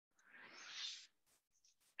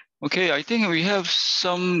Okay, I think we have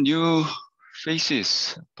some new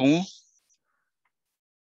faces. 동우?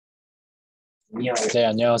 네,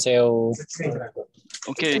 안녕하세요.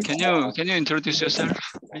 Okay, can you introduce yourself,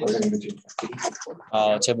 please?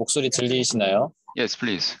 제 목소리 들리시나요? Yes,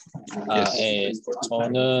 please. 예,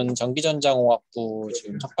 저는 전기전자공학부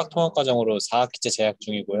지금 석박통합과정으로 4학기째 재학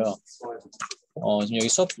중이고요. 지금 여기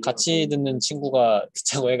수업 같이 듣는 친구가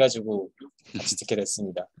듣자고 해가지고 같이 듣게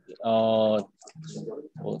됐습니다.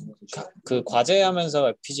 그 과제하면서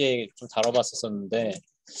FPGA 좀 다뤄봤었는데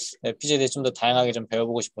FPGA에 대해 좀 더 다양하게 좀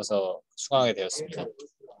배워보고 싶어서 수강하게 되었습니다.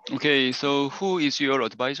 Okay, so who is your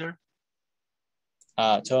advisor?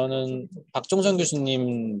 저는 박종선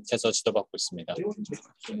교수님께서 지도받고 있습니다.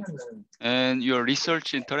 And your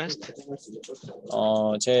research interest?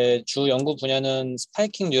 제 주 연구 분야는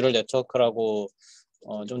스파이킹 뉴럴 네트워크라고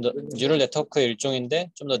좀 더 뉴럴 네트워크의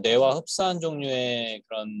일종인데 좀 더 뇌와 흡사한 종류의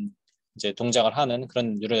그런 이제 동작을 하는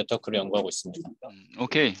그런 뉴럴 네트워크를 연구하고 있습니다.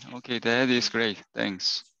 Okay, that is great.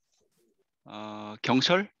 Thanks.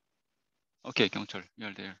 경철? Okay, 경철, you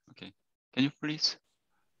are there. Okay, can you please?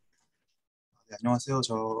 네, 안녕하세요.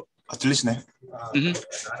 들리시나요? 네,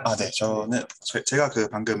 제가 그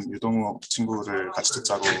방금 유동우 친구를 같이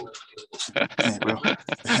듣자고 했고요.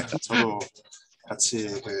 네, 저도 같이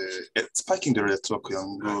그 스파이킹 뉴럴 네트워크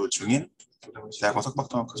연구 중인 대학원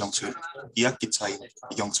석박통합과정 2학기 차인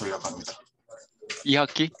이경철이라고 합니다.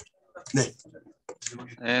 2학기? 네.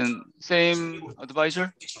 And same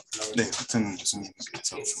advisor? 네, 같은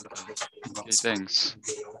교수님께서. Okay, thanks.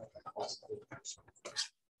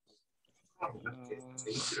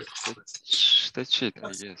 That's it,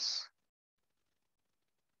 I guess.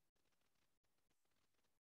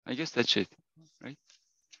 I guess that's it, right?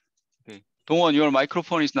 Okay. 동원, your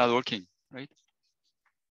microphone is not working, right?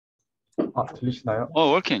 들리시나요? Oh,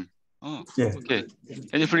 working. 예. Okay.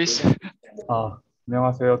 Can you please?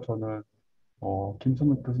 안녕하세요. 저는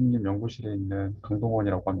김선욱 교수님 연구실에 있는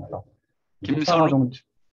강동원이라고 합니다. 김선욱? 예,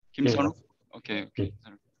 김선욱? Okay. 예.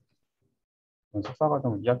 저는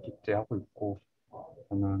석사과정 2학기째 하고 있고,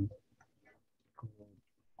 저는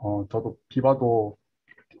저도 비바도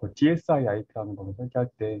DSI IP라는 거를 설계할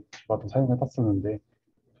때 비바도 사용해봤었는데,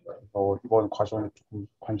 그래서 이번 과정에 조금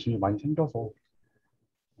관심이 많이 생겨서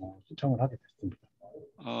신청을 하게 됐습니다.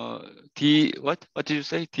 what did you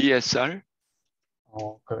say? DSR?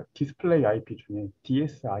 그 디스플레이 IP 중에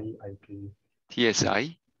DSI IP.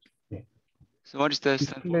 DSI? 네. So what is that?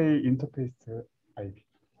 디스플레이 인터페이스 IP.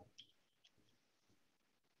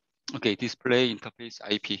 Okay, display interface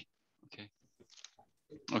IP.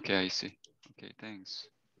 Okay, I see. Okay, thanks.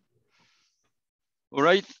 All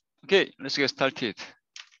right. Okay, let's get started.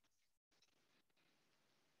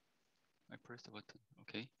 I pressed the button.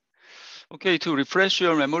 Okay, to refresh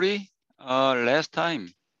your memory, last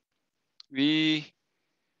time we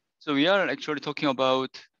are actually talking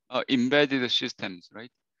about embedded systems, right?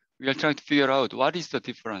 We are trying to figure out what is the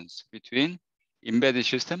difference between embedded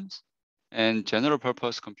systems and general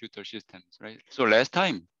purpose computer systems, right? So last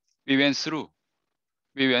time we went through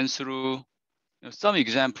some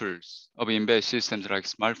examples of embedded systems like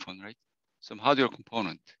smartphone, right? Some hardware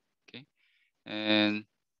component, okay? And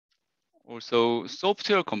also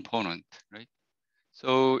software component, right?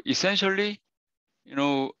 So essentially,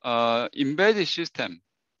 embedded system,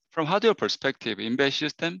 from hardware perspective, embedded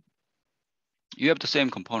system, you have the same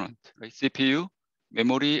component, right? CPU,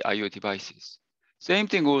 memory, IO devices. Same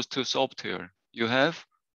thing goes to software. You have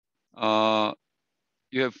firmware,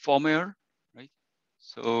 right?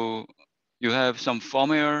 So you have some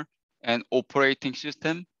firmware and operating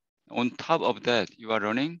system. On top of that, you are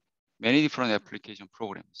running many different application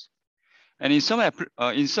programs. And in some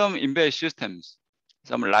embedded systems,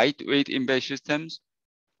 some lightweight embedded systems,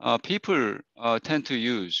 people tend to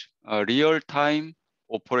use real-time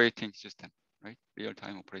operating system, right?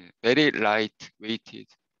 Real-time operating, very light-weighted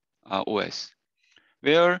OS.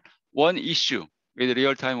 Where one issue with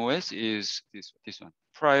real-time OS is this one,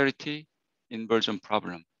 priority inversion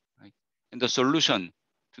problem, right? And the solution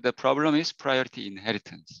to that problem is priority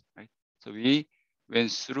inheritance, right? So we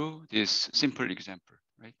went through this simple example,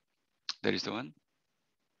 right? That is the one.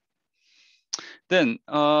 Then,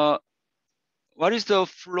 what is the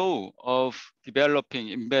flow of developing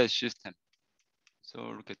embedded system?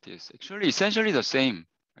 So look at this. Actually, essentially the same,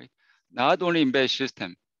 right? Not only embedded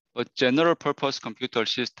system, but general purpose computer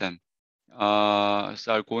system are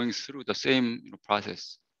going through the same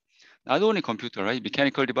process. Not only computer, right?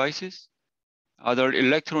 Mechanical devices, other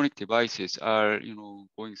electronic devices are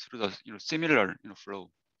going through the similar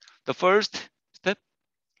flow. The first step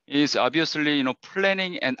is obviously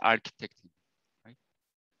planning and architecting, right?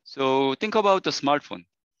 So think about the smartphone.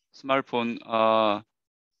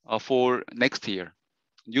 for next year,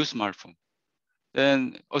 new smartphone.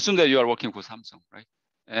 Then assume that you are working for Samsung, right?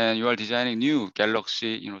 And you are designing new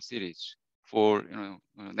Galaxy, series for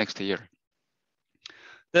next year.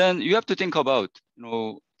 Then you have to think about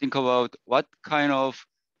what kind of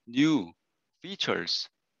new features,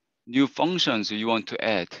 new functions you want to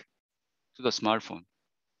add to the smartphone,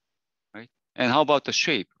 right? And how about the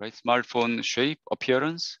shape, right? Smartphone shape,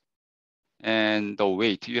 appearance, and the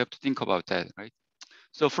weight. You have to think about that, right?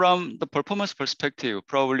 So from the performance perspective,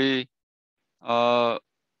 probably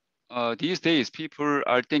these days people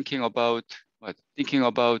are thinking about what? Thinking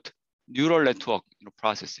about neural network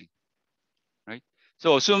processing, right?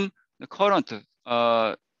 So assume the current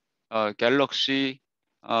Galaxy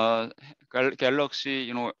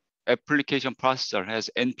Galaxy application processor has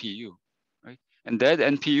NPU, right? And that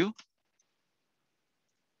NPU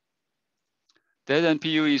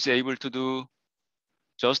is able to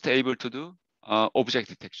do object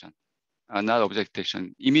detection, not object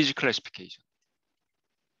detection, image classification.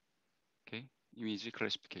 Okay, image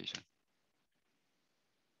classification.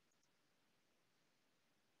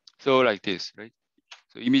 So like this, right?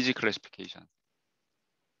 So image classification.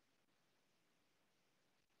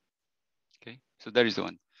 Okay, so that is the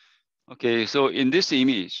one. Okay, so in this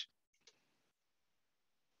image,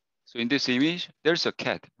 there's a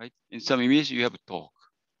cat, right? In some image, you have a dog,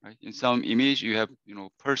 right? In some image, you have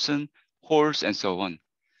person, horse, and so on.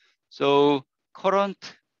 So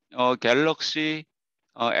current Galaxy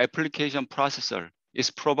application processor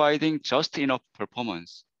is providing just enough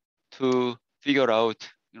performance to figure out,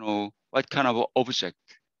 what kind of object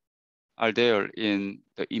are there in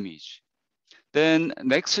the image. Then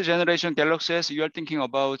next generation Galaxy S, you are thinking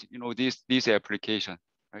about, this application,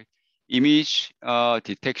 right? Image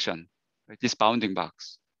detection, right? This bounding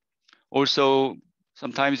box. Also,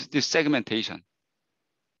 sometimes this segmentation.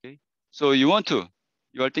 Okay, so you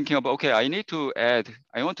are thinking about, okay,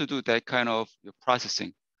 I want to do that kind of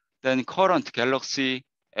processing. Then current Galaxy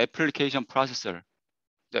application processor,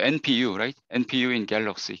 the NPU, right? NPU in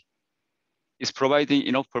Galaxy is providing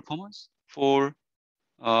enough performance for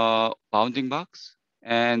bounding box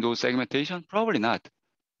and those segmentation? Probably not.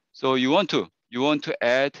 So you want to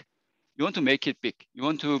make it big. You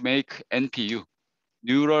want to make NPU,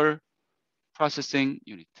 neural processing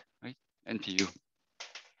unit, right? NPU.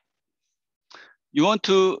 You want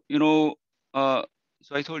to, so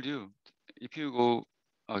I told you, if you go,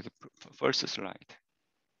 first slide,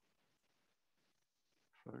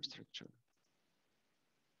 first lecture,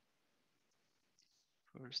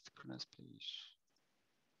 first class page.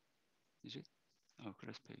 Is it? Oh,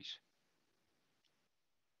 class page.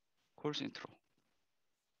 Course intro.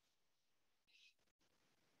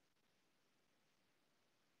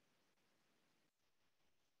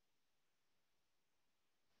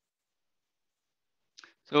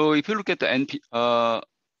 So if you look at the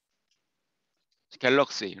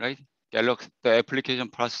Galaxy, right? Galaxy, the application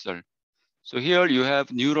processor. So here you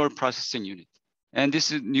have neural processing unit. And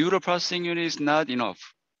this neural processing unit is not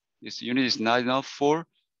enough. This unit is not enough for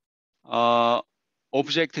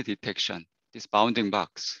object detection, this bounding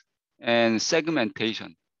box, and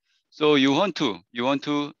segmentation. So you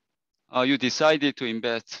decided to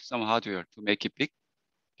invest some hardware to make it big,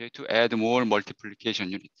 okay, to add more multiplication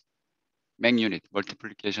unit, MEG unit,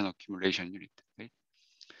 multiplication accumulation unit, right?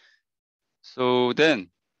 So then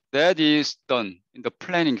that is done in the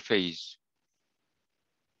planning phase,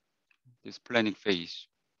 this planning phase,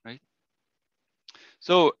 right?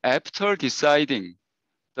 So after deciding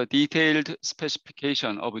the detailed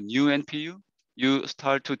specification of a new NPU, you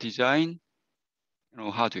start to design,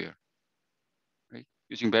 hardware, right?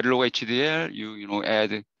 Using Verilog HDL, you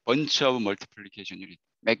add a bunch of multiplication unit,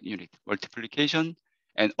 MEG unit, multiplication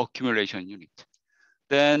and accumulation unit.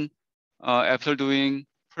 Then after doing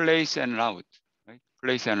place and route, right?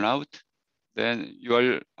 Place and route, then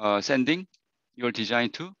you are sending your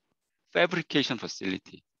design to fabrication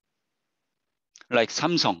facility, like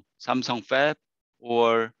Samsung fab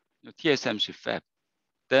or TSMC fab.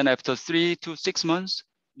 Then after 3 to 6 months,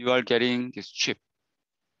 you are getting this chip,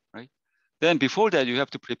 right? Then before that, you have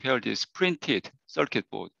to prepare this printed circuit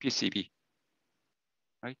board, PCB,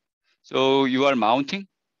 right? So you are mounting.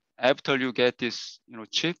 After you get this,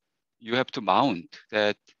 chip, you have to mount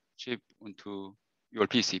that chip onto your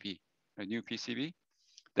PCB, a new PCB,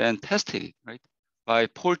 then test it, right? By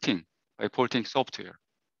porting software,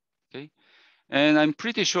 okay? And I'm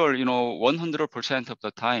pretty sure, 100% of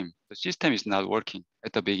the time, the system is not working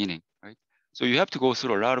at the beginning, right? So you have to go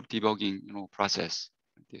through a lot of debugging, process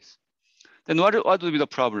like this. Then what would be the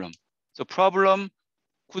problem? So problem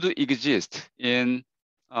could exist in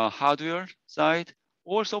hardware side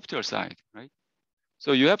or software side, right?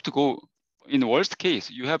 So you have to go, in the worst case,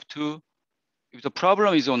 you have to, if the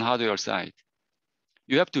problem is on hardware side,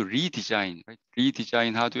 you have to redesign, right?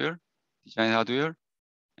 Redesign hardware, design hardware,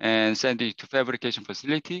 and send it to fabrication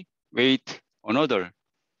facility, wait another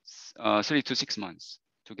 3 to 6 months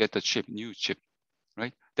to get the chip, new chip,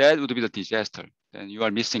 right? That would be the disaster. Then you are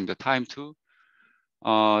missing the time to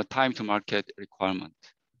market requirement.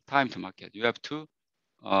 Time to market. You have to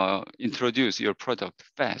introduce your product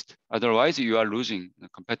fast. Otherwise, you are losing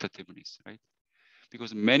competitiveness, right?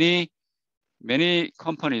 Because many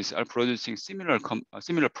companies are producing similar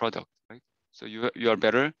product, right? So you are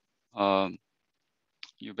better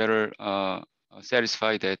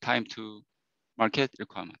satisfy the time to market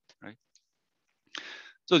requirement, right?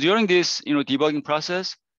 So during this debugging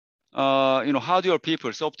process, hardware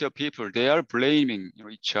people, software people, they are blaming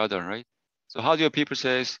each other, right? So hardware people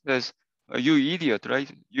says you idiot, right?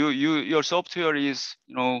 Your software is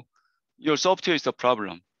your software is the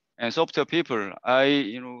problem, and software people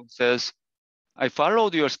says I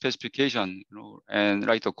followed your specification, and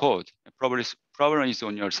write the code. Probably problem is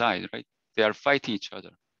on your side, right? They are fighting each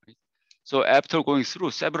other, right? So after going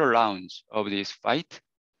through several rounds of this fight,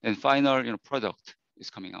 then final product is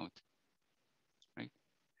coming out, right?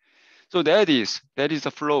 So that is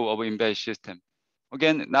the flow of embedded system.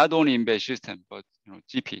 Again, not only embedded system, but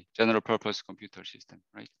GP, general purpose computer system,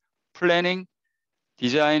 right? Planning,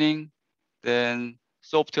 designing, then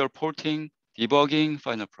software porting, debugging,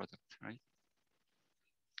 final product, right?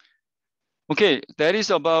 Okay, that is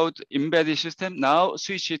about embedded system. Now let's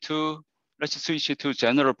switch it to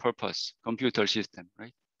general purpose computer system,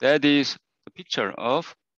 right? That is the picture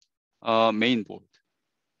of main board,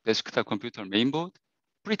 desktop computer main board,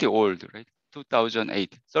 pretty old, right?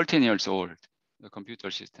 2008, 13 years old, the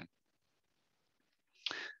computer system.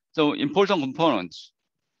 So important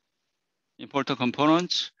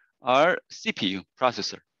components are CPU,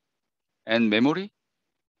 processor, and memory,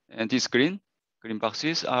 and these green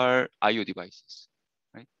boxes are I/O devices,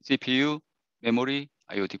 right? CPU, memory,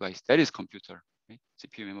 I/O device. That is computer, right?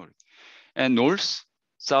 CPU, memory. And north,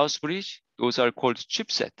 south bridge, those are called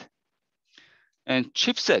chipset. And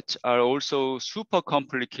chipsets are also super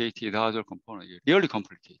complicated hardware component, really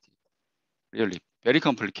complicated, really very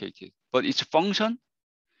complicated. But its function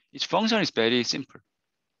is very simple.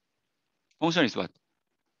 Function is what?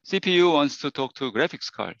 CPU wants to talk to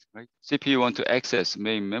graphics card, right? CPU want to access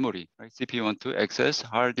main memory, right? CPU want to access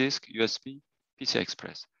hard disk, USB, PCI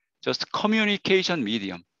Express. Just communication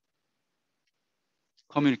medium,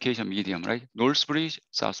 right? North bridge,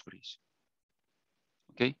 south bridge.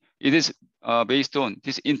 Okay, it is based on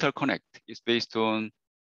this interconnect is based on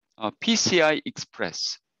PCI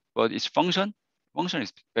Express, but its function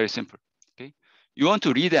is very simple. Okay, you want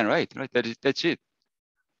to read and write, right? That's it.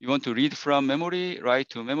 You want to read from memory, write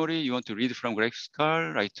to memory. You want to read from graphics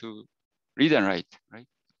card, write to read and write, right?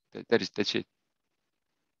 That's it.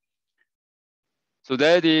 So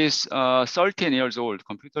that is 13 years old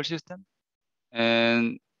computer system,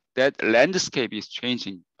 and that landscape is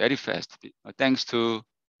changing very fast thanks to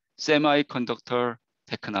semiconductor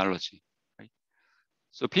technology, right?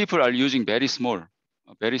 So people are using very small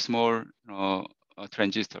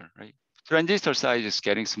transistor, right? Transistor size is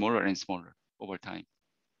getting smaller and smaller over time.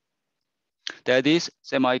 That is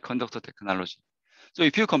semiconductor technology. So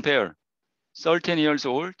if you compare 13 years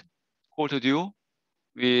old Core Duo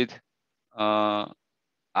with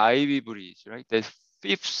Ivy Bridge, right? The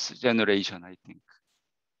fifth generation, I think.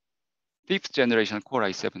 Fifth generation Core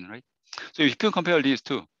i7, right? So if you compare these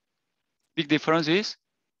two, big difference is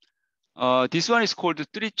this one is called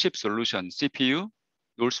 3-chip solution, CPU,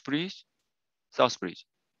 North Bridge, South Bridge.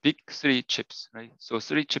 Big 3 chips, right? So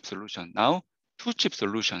 3-chip solution. Now 2-chip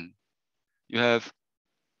solution. You have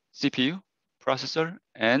CPU, processor,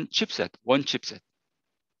 and chipset, 1 chipset.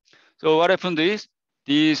 So what happened is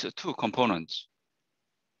these 2 components,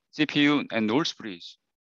 CPU and North Bridge,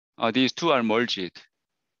 these 2 are merged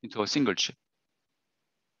into a single chip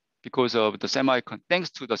because of the thanks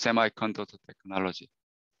to the semiconductor technology.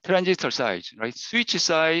 Transistor size, right? Switch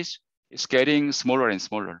size is getting smaller and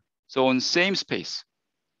smaller. So on same space,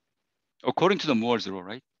 according to the Moore's law,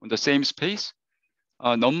 right? On the same space,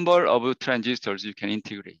 number of transistors you can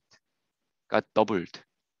integrate got doubled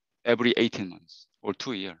every 18 months or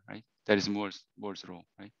 2 years, right? That is Moore's law,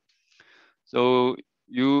 right? So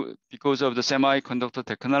because of the semiconductor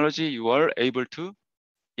technology, you are able to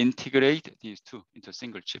integrate these 2 into a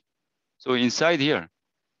single chip. So inside here,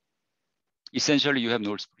 essentially you have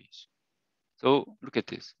North Bridge. So look at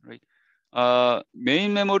this, right?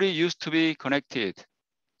 Main memory used to be connected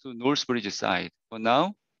to North Bridge side, but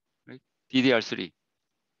now, right, DDR3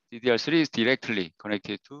 is directly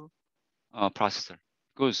connected to processor.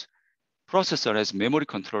 because processor has memory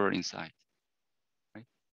controller inside, right?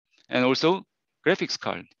 And also graphics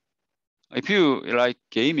card. If you like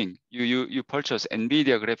gaming, you purchase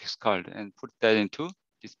NVIDIA graphics card and put that into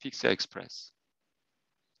this PCI Express,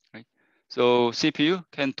 right? So CPU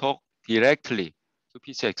can talk directly to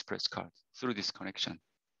PCI Express card through this connection,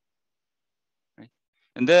 right?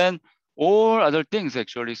 And then all other things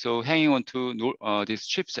actually, so hanging on to this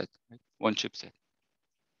chipset, right? One chipset.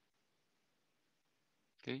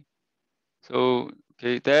 Okay, so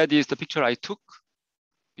okay, that is the picture I took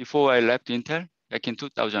before I left Intel back in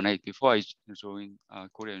 2008, before I joined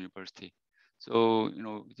Korea University. So, you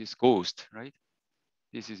know, this ghost, right?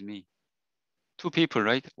 This is me. Two people,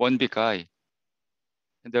 right? One big guy,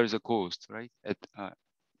 and there's a ghost, right? At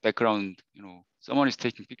background, you know, someone is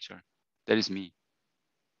taking picture. That is me,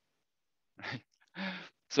 right?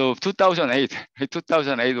 So 2008,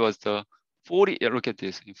 2008 was the 40, look at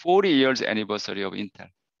this, 40 years anniversary of Intel.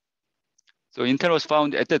 So Intel was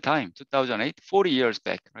founded at the time, 2008, 40 years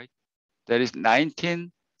back, right? That is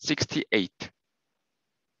 1968.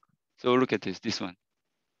 So look at this one.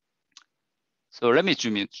 So let me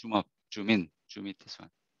zoom in, zoom up, zoom in, zoom in this one.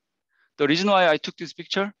 The reason why I took this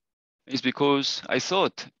picture is because I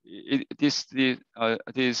thought this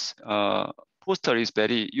poster is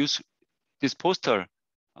very useful. This poster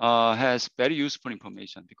has very useful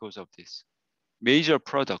information because of this major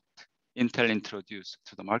product Intel introduced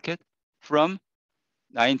to the market from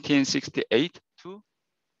 1968 to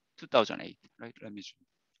 2008, right? Let me zoom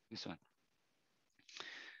this one.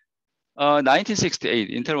 1968,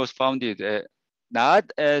 Intel was founded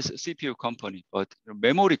not as a CPU company, but a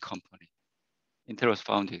memory company. Intel was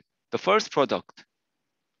founded. The first product,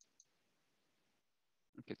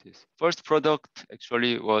 look at this. First product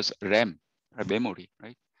actually was RAM, memory,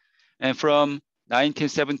 right? And from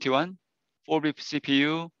 1971, 4-bit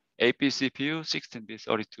CPU, 8-bit CPU, 16-bit,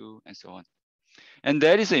 32, and so on. And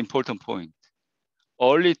that is an important point.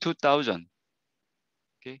 Early 2000,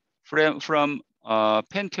 okay, from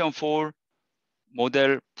Pentium 4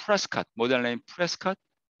 model Prescott, model name Prescott,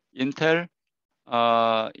 Intel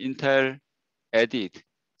added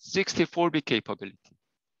 64-bit capability,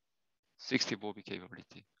 64-bit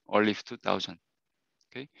capability, early 2000.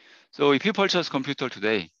 Okay, so if you purchase computer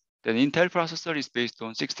today, then Intel processor is based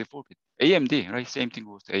on 64-bit. AMD, right? Same thing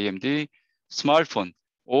goes to AMD. Smartphone,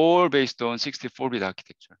 all based on 64-bit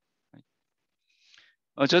architecture.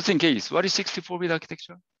 Right? Just in case, what is 64-bit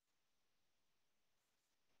architecture?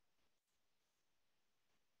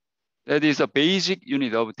 That is a basic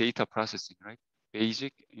unit of data processing, right?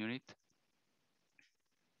 Basic unit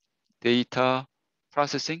data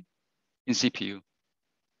processing in CPU.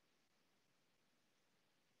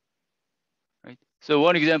 Right? So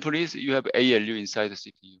one example is you have ALU inside the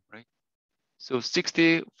CPU, right? So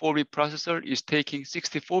 64-bit processor is taking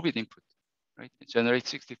 64-bit input, right? It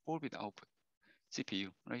generates 64-bit output,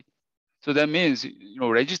 CPU, right? So that means, you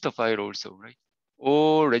know, register file also, right?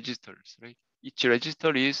 All registers, right? Each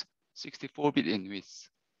register is 64-bit in width,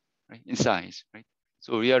 right? In size, right?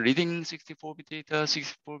 So we are reading 64-bit data,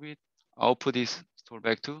 64-bit output is stored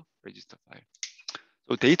back to register file.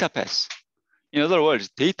 So data path. In other words,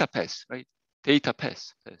 data path, right? Data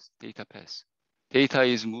path, data path. Data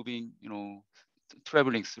is moving, you know,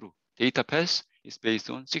 traveling through. Data path is based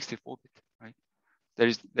on 64-bit, right? That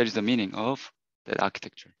is the meaning of that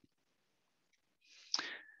architecture.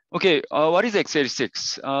 Okay, what is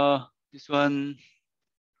x86? This one,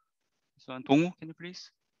 Dongwoo, can you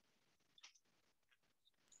please?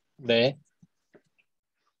 네.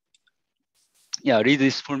 Yeah, read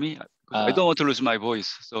this for me. Because I don't want to lose my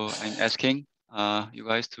voice, so I'm asking you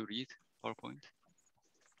guys to read PowerPoint.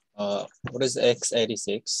 What is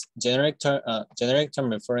x86? Generic term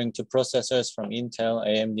referring to processors from Intel,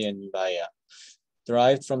 AMD, and NVIDIA,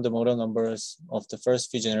 derived from the model numbers of the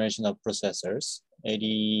first few generations of processors,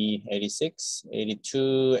 80, 86,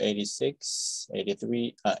 82, 86,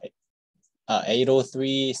 83,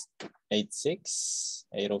 803, 86,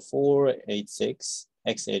 804, 86,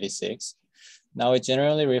 x86. Now it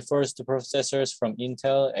generally refers to processors from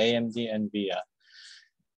Intel, AMD, and NVIDIA.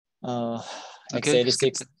 Okay,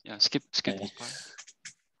 x86. skip Okay. this part.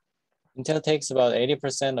 Intel takes about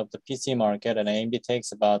 80% of the PC market and AMD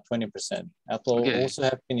takes about 20%. Apple also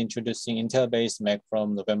have been introducing Intel-based Mac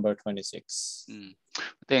from November 26.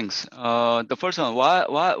 Thanks. The first one, why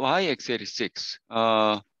x86?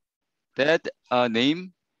 That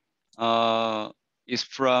name is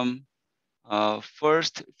from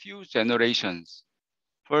first few generations,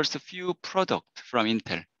 first few product from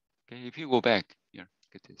Intel. Okay, if you go back here,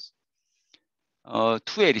 look at this.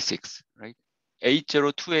 286, right?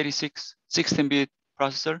 80286, 16-bit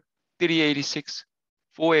processor, 386,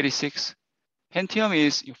 486. Pentium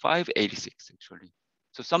is 586 actually.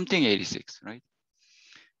 So something 86, right?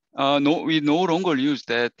 No, we no longer use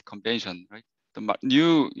that convention, right? The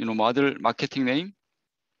new, model marketing name,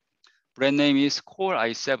 brand name is Core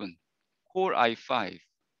i7, Core i5,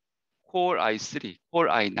 Core i3, Core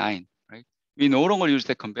i9, right? We no longer use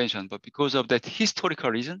that convention, but because of that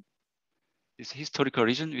historical reason, we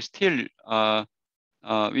still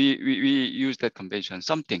we use that convention,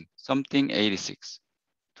 something 86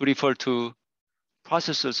 to refer to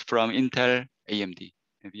processors from Intel, AMD,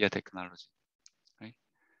 and VIA technology, right?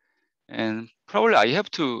 And probably I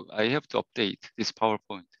have to update this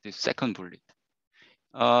PowerPoint, this second bullet.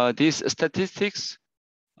 This statistics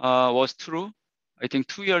was true, I think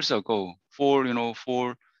 2 years ago. For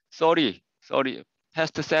 30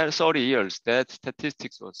 past 30 years, that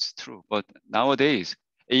statistics was true. But nowadays,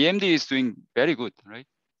 AMD is doing very good, right?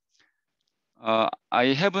 I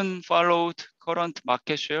haven't followed current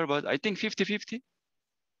market share, but I think 50-50.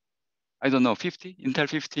 I don't know, 50, Intel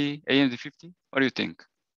 50, AMD 50. What do you think?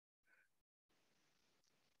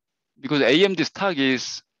 Because AMD stock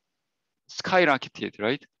is skyrocketed,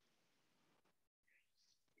 right?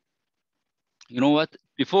 You know what?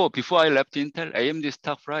 Before I left Intel, AMD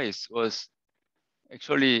stock price was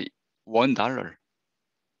actually $1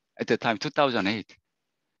 at the time, 2008.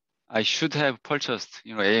 I should have purchased,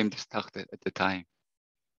 AMD stock at the time.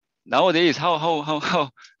 Nowadays,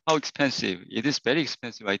 how expensive? It is very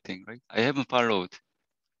expensive, I think, right? I haven't followed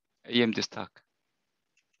AMD stock.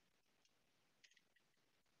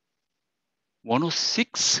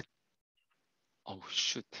 106? Oh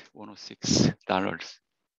shoot, $106.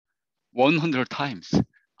 100 times.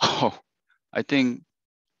 Oh, I think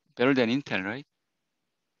better than Intel, right?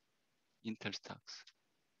 Intel stocks.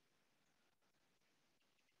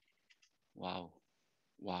 Wow,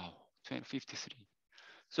 53.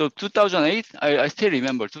 So 2008, I still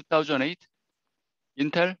remember 2008,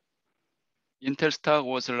 Intel stock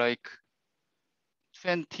was like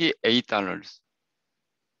 $28.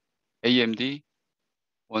 AMD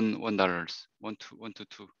 $1, $1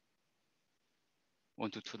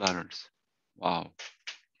 to $2. Wow.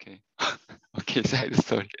 Okay. Okay, side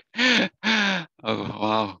story. Oh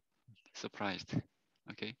wow, surprised.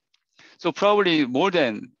 Okay, so probably more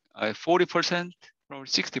than 40%, probably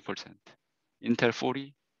 60%. Intel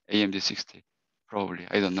 40, AMD 60, probably.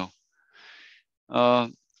 I don't know.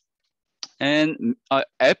 And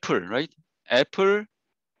Apple, right? Apple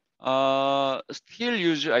still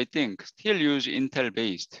use Intel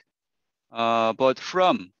based. But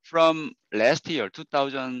from last year,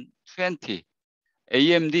 2020,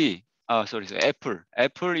 AMD,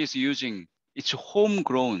 Apple is using its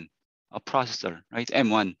homegrown processor, right?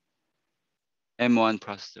 M1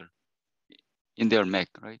 processor in their Mac,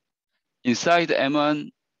 right? Inside the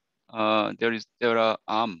M1, there are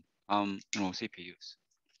ARM CPUs.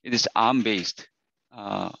 It is ARM based,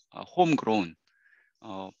 homegrown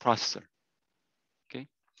processor. Okay,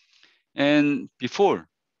 and before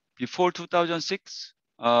 2006,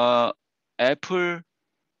 Apple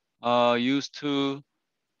used to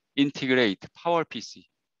integrate PowerPC.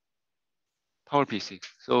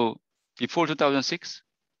 So before 2006,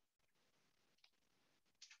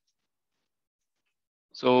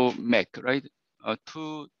 so Mac, right?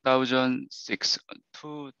 2006,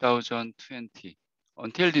 2020.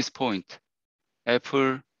 Until this point,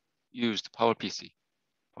 Apple used PowerPC,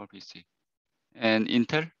 and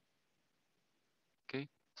Intel. Okay,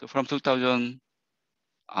 so from 2000,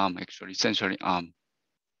 ARM actually, essentially ARM,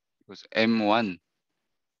 because M1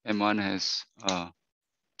 has ARM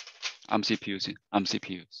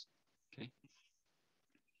CPUs.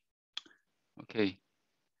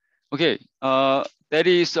 Okay. That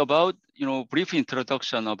is about brief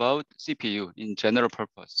introduction about CPU in general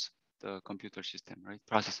purpose, the computer system, right?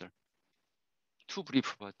 Processor. Too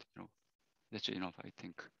brief, but that's enough, I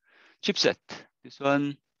think. Chipset. This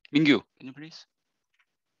one, Mingyu, can you please?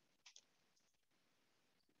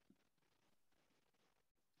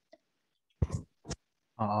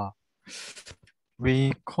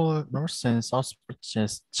 We call North and South bridge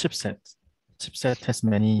as chipset. Chipset has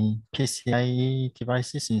many PCI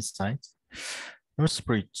devices inside. North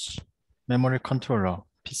bridge, memory controller,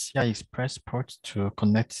 PCI Express port to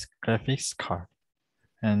connect graphics card.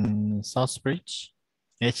 And South bridge,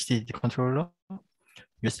 HDD controller,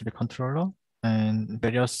 USB controller, and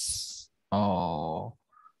various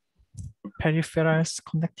peripherals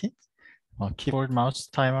connected, keyboard, mouse,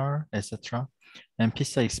 timer, etc. And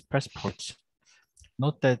PCI Express port.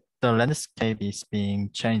 Note that the landscape is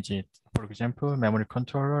being changed. For example, memory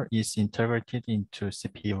controller is integrated into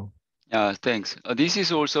CPU. Yeah, thanks. This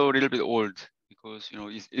is also a little bit old because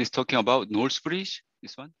it's talking about North Bridge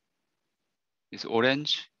This one, this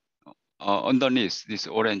orange, underneath this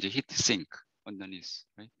orange heat sink underneath,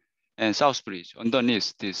 right? And Southbridge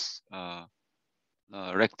underneath this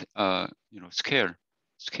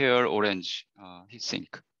square orange heat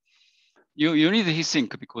sink. You need a heat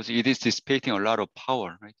sink because it is dissipating a lot of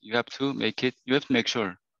power, right? You have to make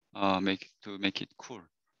sure make it cool,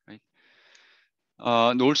 right?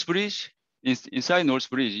 Northbridge, inside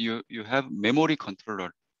Northbridge, you have memory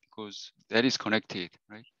controller because that is connected,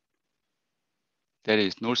 right? That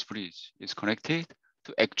is Northbridge is connected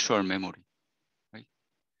to actual memory, right?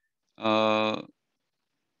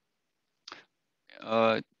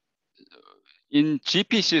 In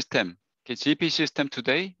GP system, okay, GP system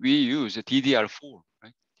today, we use DDR4,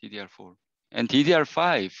 right? DDR4 and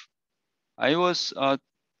DDR5.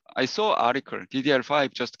 I saw article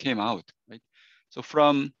DDR5 just came out, right? So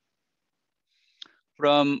from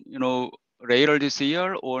later this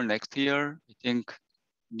year or next year, I think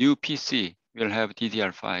new PC will have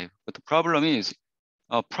DDR5. But the problem is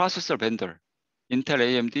processor vendor, Intel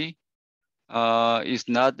AMD is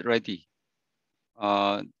not ready.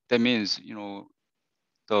 That means,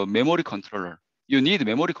 the memory controller. You need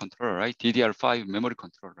memory controller, right? DDR5 memory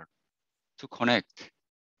controller to connect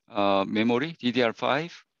memory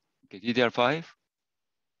DDR5, okay, DDR5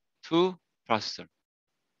 to processor,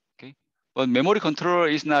 okay. But memory controller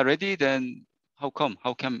is not ready, then how come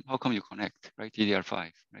you connect, right?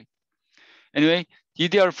 DDR5, right? Anyway,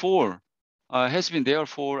 DDR4 has been there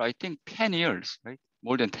for I think 10 years, right?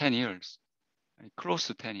 More than 10 years, right? Close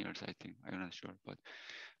to 10 years, I think. I'm not sure, but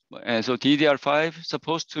and so DDR5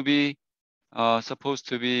 supposed to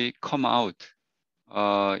be come out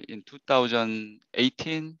in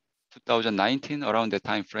 2018, 2019, around that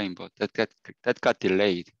time frame, but that got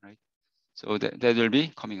delayed, right? So that will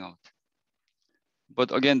be coming out.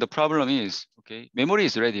 But again, the problem is, okay, memory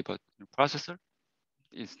is ready, but the processor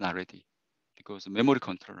is not ready because the memory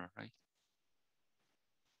controller, right?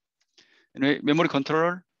 Anyway, memory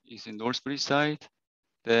controller is in Northbridge side.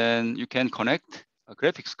 Then you can connect a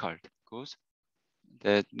graphics card because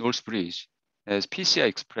that Northbridge has PCI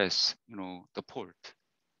Express, the port.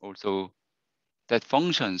 Also, that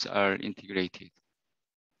functions are integrated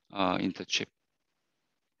into chip.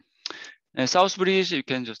 And Southbridge, you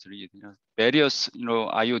can just read, various,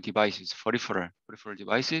 I/O devices, peripheral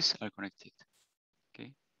devices are connected.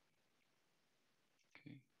 Okay.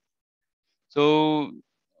 So,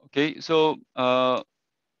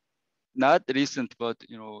 not recent, but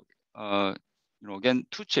again,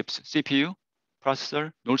 two chips, CPU,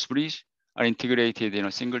 processor, Northbridge are integrated in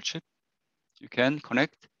a single chip. You can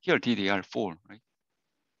connect here DDR4, right?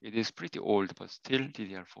 It is pretty old, but still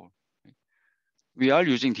DDR4. Right? We are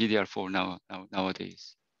using DDR4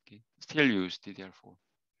 nowadays. Okay, still use DDR4.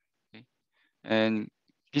 Okay, and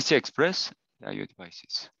PCI Express, the I/O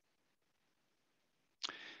devices.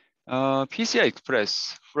 PCI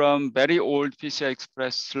Express, from very old PCI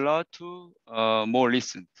Express slot to more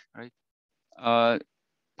recent, right?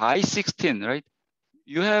 By 16, right?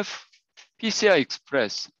 You have PCI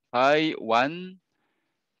Express by 1,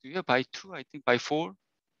 do you have by 2, I think by 4,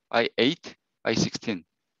 by 8, by 16,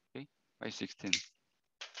 okay? By 16.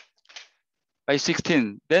 By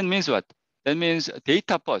 16, that means what? That means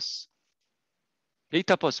data bus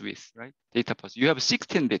width, right? Data bus, you have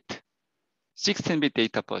 16-bit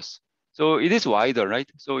data bus. So it is wider,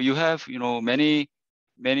 right? So you have, many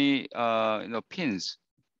pins,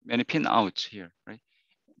 many pin outs here, right?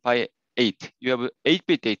 By 8, you have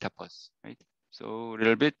 8-bit data bus, right? So a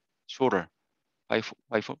little bit shorter. By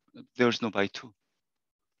 4, there's no by 2.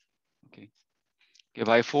 Okay. Okay,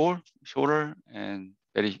 by 4, shorter and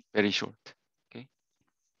very, very short. Okay.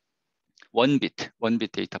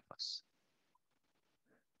 1-bit data bus.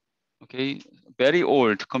 Okay, very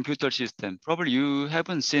old computer system. Probably you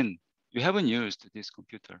haven't used this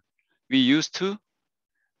computer. We used to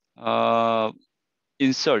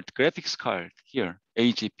insert graphics card here,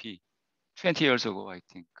 AGP, 20 years ago, I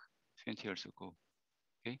think, 20 years ago.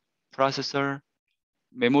 Okay, processor,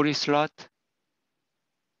 memory slot,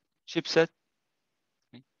 chipset,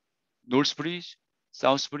 okay? Northbridge,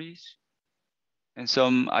 Southbridge, and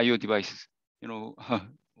some I/O devices.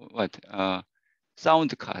 What?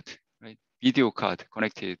 Sound card, right? Video card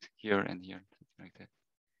connected here and here, something like that.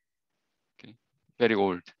 Okay, very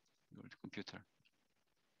old computer.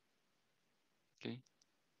 Okay,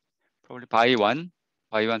 probably by one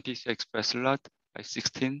PCI Express slot, by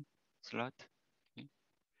 16 slot.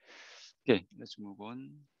 Okay, let's move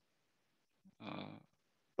on.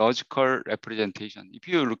 Logical representation. If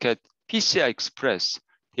you look at PCI Express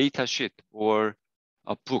data sheet or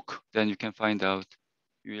a book, then you can find out.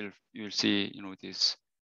 You will see, this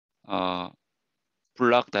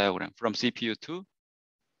block diagram from CPU to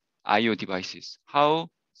I/O devices. How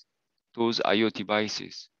those I/O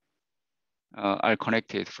devices are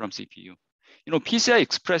connected from CPU. You know, PCI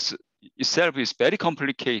Express itself is very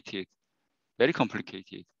complicated. Very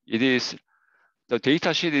complicated. It is, the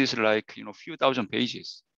data sheet is like, you know, few thousand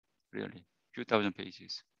pages, really, few thousand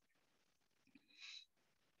pages.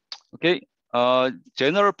 Okay,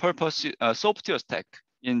 general purpose software stack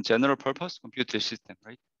in general purpose computer system,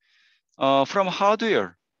 right? From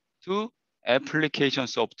hardware to application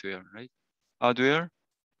software, right? Hardware,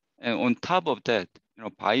 and on top of that, you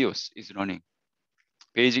know, BIOS is running,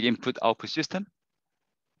 basic input output system.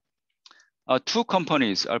 Two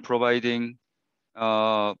companies are providing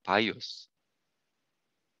BIOS.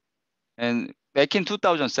 And back in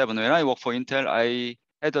 2007, when I worked for Intel, I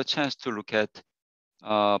had a chance to look at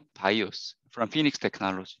BIOS from Phoenix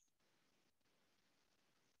Technology.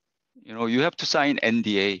 You know, you have to sign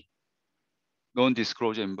NDA,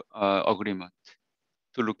 non-disclosure agreement,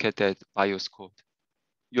 to look at that BIOS code.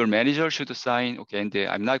 Your manager should sign, okay, NDA.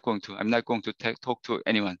 I'm not going to talk to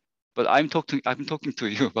anyone. But I'm talking to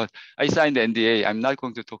you. But I signed the NDA. I'm not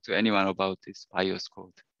going to talk to anyone about this BIOS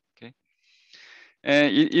code. Okay,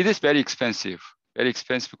 and it is very expensive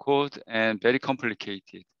code and very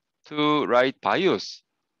complicated to write BIOS.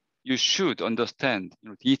 You should understand, you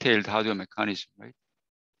know, detailed hardware mechanism, right?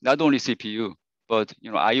 Not only CPU, but, you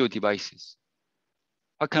know, I/O devices.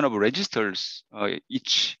 What kind of registers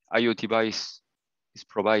each I/O device is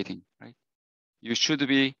providing, right? You should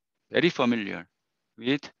be very familiar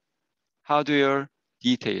with hardware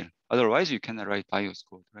detail. Otherwise, you cannot write BIOS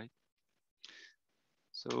code, right?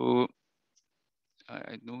 So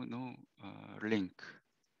I no link.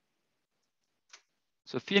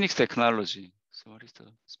 So Phoenix Technology. So what is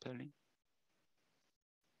the spelling?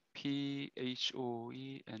 PHOENIX.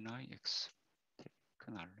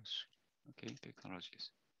 Technology. Okay,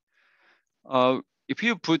 technologies. If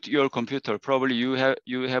you put your computer, probably you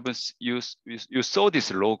saw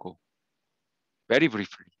this logo very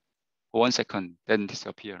briefly for 1 second, then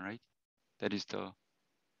disappear, right? That is the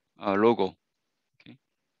logo. Okay.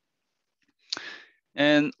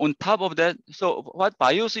 And on top of that, so what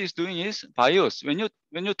BIOS is doing is BIOS. When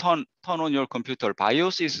you turn on your computer,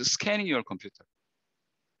 BIOS is scanning your computer.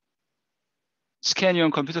 Scan your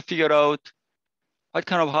computer, figure out what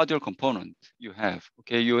kind of hardware component you have.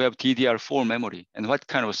 Okay, you have DDR4 memory and what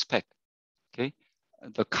kind of spec. Okay,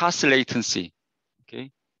 the cost latency.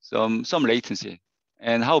 Okay, some latency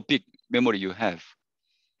and how big memory you have.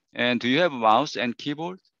 And do you have a mouse and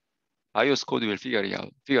keyboard? BIOS code will figure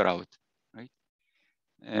out, right?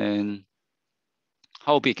 And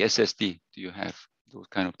how big SSD do you have? Those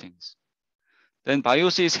kind of things. Then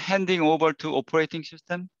BIOS is handing over to operating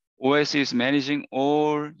system. OS is managing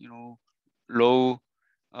all, you know, low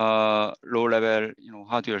level, you know,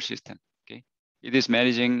 hardware system. Okay, it is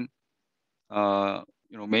managing,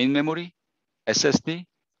 you know, main memory, SSD,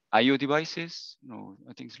 I/O devices, you know,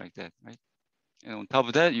 things like that, right? And on top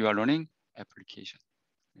of that, you are running application.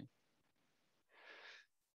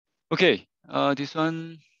 Okay, this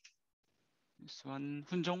one,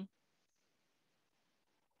 Hunjong.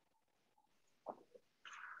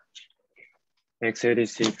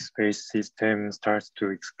 x86-based system starts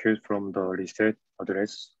to execute from the reset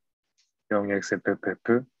address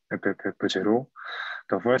 0xFFF, FFF0.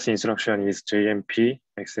 The first instruction is JMP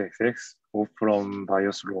XXX off from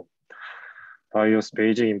BIOS ROM. BIOS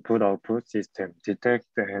basic input-output system detect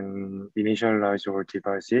and initialize all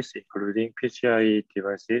devices, including PCI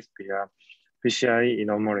devices via PCI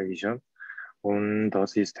enumeration on the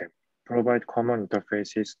system. Provide common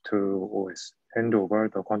interfaces to OS. Hand over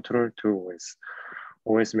the control to OS.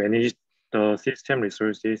 OS manage the system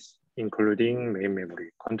resources, including main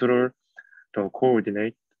memory. Control the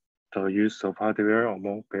coordinate the use of hardware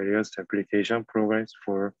among various application programs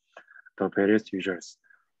for the various users.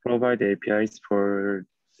 Provide APIs for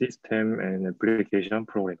system and application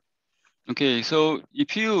program. Okay, so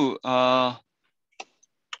if you are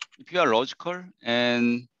logical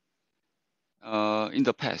and in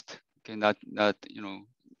the past, okay, not you know,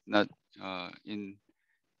 not in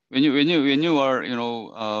when you are, you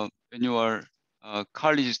know, when you are a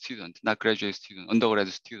college student, not graduate student,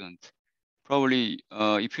 undergraduate student, probably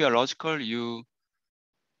if you are logical, you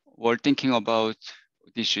were thinking about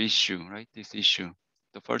this issue, right? This issue,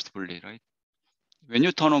 the first bullet, right? When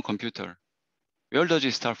you turn on computer, where does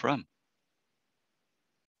it start from?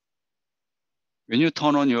 When you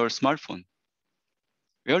turn on your smartphone,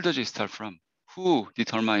 where does it start from? Who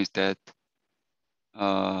determines that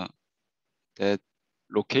that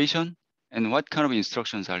location and what kind of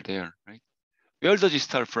instructions are there, right? Where does it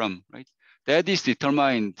start from, right? that is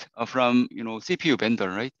determined from CPU vendor,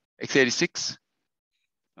 right? x86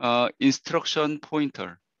 instruction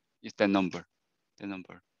pointer is that number,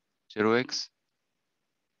 0x.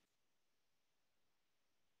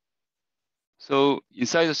 So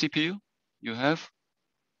inside the CPU, you have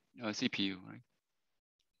CPU, right?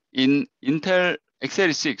 In Intel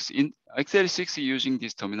x86 is using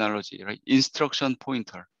this terminology, right? Instruction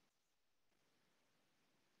pointer.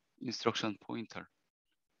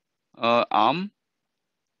 ARM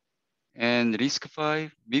and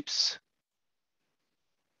RISC-V, MIPS.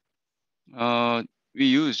 We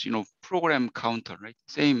use, program counter, right?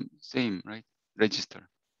 Same, right? Register.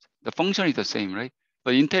 The function is the same, right?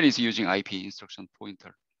 But Intel is using IP, instruction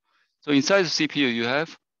pointer. So inside the CPU, you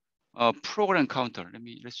have a program counter.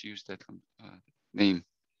 Let's use that name.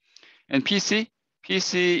 And PC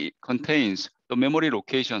contains the memory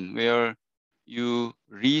location where you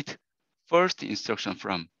read first instruction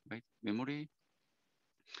from, right? Memory.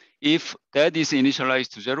 If that is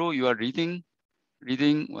initialized to 0, you are reading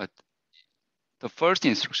what? The first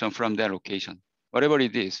instruction from that location, whatever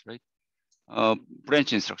it is, right?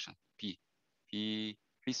 Branch instruction, B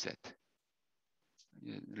reset.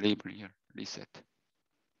 Label here, reset.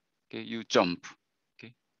 Okay, you jump.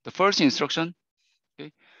 Okay, the first instruction.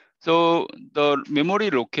 Okay, so the memory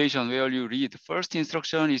location where you read the first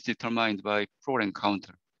instruction is determined by program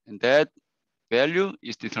counter, and that value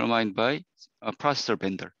is determined by a processor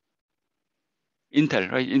vendor. Intel,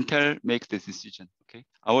 right? Intel makes the decision. Okay,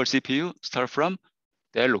 our CPU start from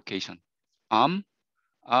that location. ARM,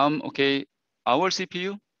 okay, our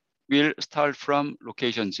CPU will start from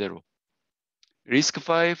location 0.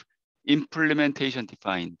 RISC-V implementation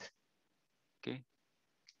defined. Okay,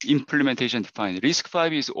 implementation defined.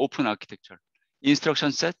 RISC-V is open architecture.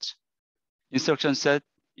 Instruction set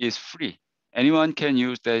is free. Anyone can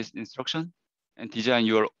use that instruction and design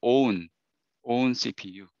your own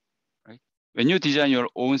CPU, right? When you design your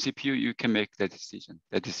own CPU, you can make that decision,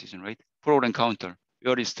 right? Program counter,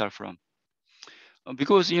 where it start from.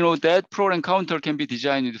 Because that program counter can be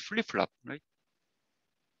designed with flip-flop, right?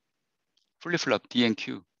 Flip-flop, D and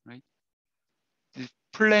Q, right? It's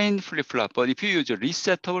plain flip-flop, but if you use a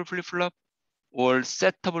resettable flip-flop or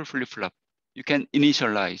settable flip-flop, you can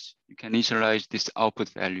initialize this output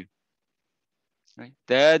value, right?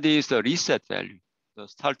 That is the reset value, the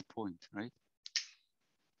start point, right?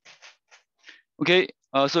 Okay,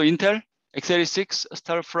 so Intel x86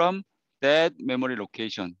 start from that memory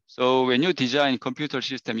location. So when you design computer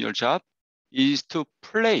system, your job is to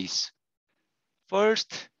place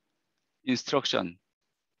first instruction,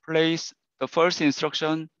 place the first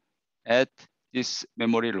instruction at this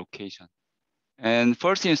memory location. And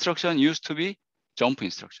first instruction used to be jump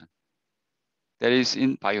instruction. That is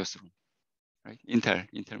in BIOS room, right?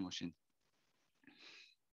 Intel machine.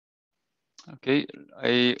 Okay,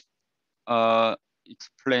 I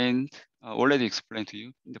already explained to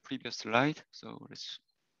you in the previous slide. So let's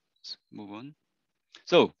move on.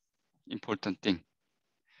 So important thing,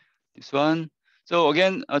 this one. So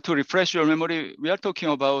again, to refresh your memory, we are talking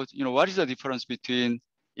about, what is the difference between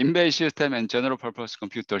embedded system and general purpose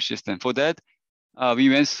computer system. For that, we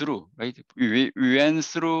went through, right? We went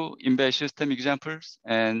through embedded system examples,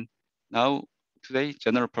 and now today,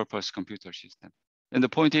 general purpose computer system. And the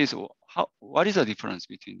point is, what is the difference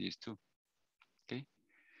between these two? Okay.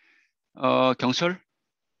 경철?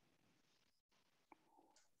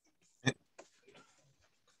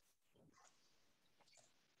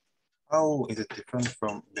 How is it different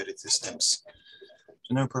from embedded systems?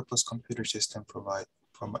 General purpose computer system provide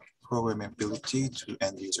programmability to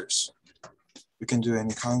end users. You can do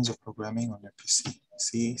any kinds of programming on your PC,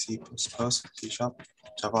 C, C++, C#,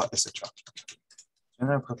 Java, etc.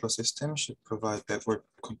 General purpose system should provide backward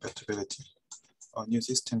compatibility. A new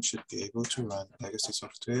system should be able to run legacy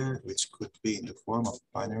software, which could be in the form of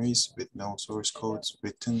binaries with no source codes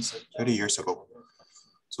written 30 years ago.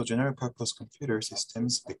 So general purpose computer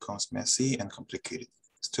systems becomes messy and complicated,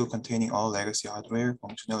 still containing all legacy hardware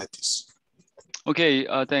functionalities. Okay,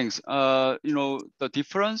 thanks. The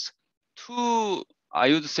difference, I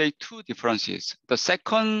would say two differences. The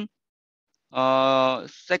second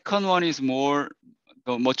one is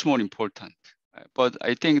much more important. But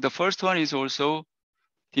I think the first one is also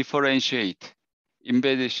differentiate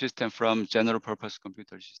embedded system from general purpose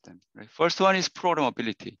computer system. Right? First one is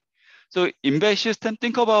programmability. So embedded system,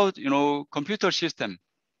 think about computer system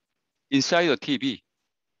inside a TV,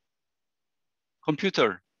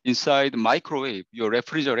 computer inside microwave, your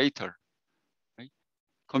refrigerator, right?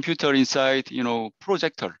 Computer inside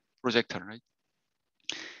projector, right?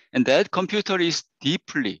 And that computer is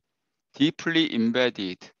deeply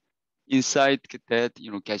embedded inside that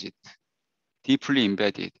gadget. deeply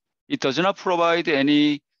embedded. It does not provide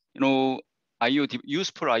any,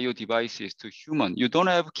 useful IO devices to human. You don't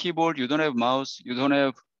have keyboard, you don't have mouse, you don't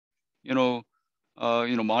have,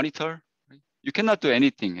 monitor. Right? You cannot do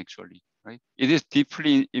anything actually, right? It is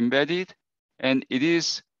deeply embedded, and it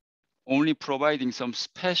is only providing some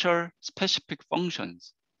specific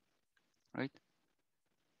functions, right?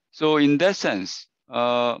 So in that sense,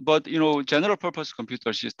 but general purpose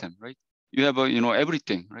computer system, right? You have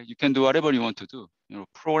everything, right? You can do whatever you want to do.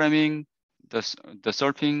 Programming, the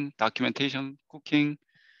surfing, documentation, cooking.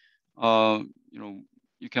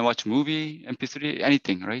 You can watch movie, MP3,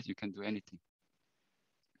 anything, right? You can do anything.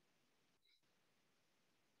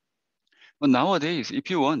 But nowadays, if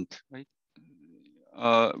you want, right?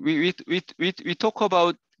 We talk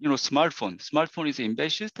about smartphone. Smartphone is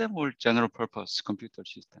embedded system or general purpose computer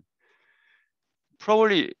system.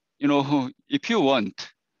 Probably if you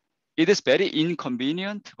want, it is very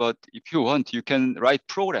inconvenient. But if you want, you can write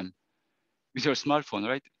program with your smartphone,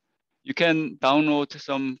 right? You can download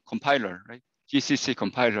some compiler, right? GCC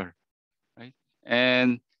compiler, right?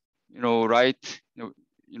 And write,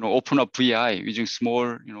 open up VI using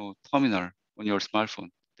small terminal on your smartphone.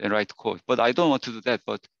 Then write code. But I don't want to do that.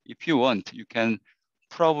 But if you want, you can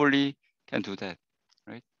probably can do that,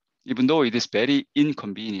 right? Even though it is very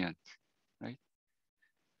inconvenient, right?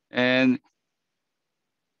 And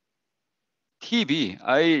TV,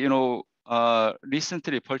 I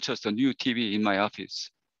recently purchased a new TV in my office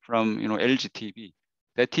from LG TV.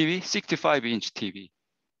 That TV, 65-inch TV.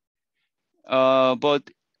 But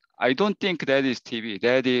I don't think that is TV.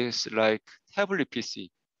 That is like tablet PC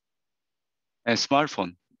and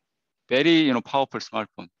smartphone. Very powerful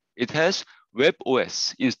smartphone. It has web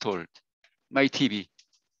OS installed. My TV,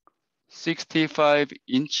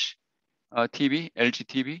 65-inch TV, LG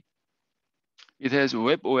TV. It has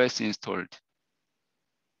web OS installed.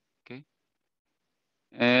 Okay,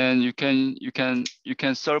 and you can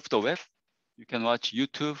surf the web. You can watch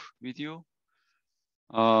YouTube video.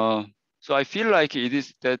 So I feel like it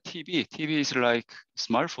is the TV. TV is like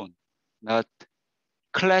smartphone, not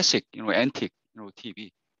classic, antique,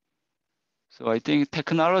 TV. So I think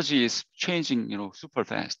technology is changing, super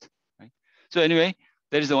fast, right? So anyway,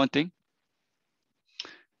 that is the one thing.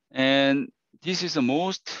 And this is the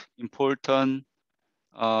most important,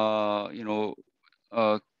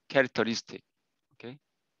 characteristic, okay?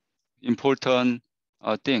 Important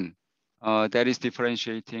thing that is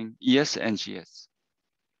differentiating ES and GS.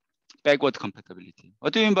 Backward compatibility.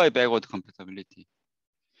 What do you mean by backward compatibility?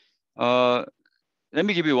 Let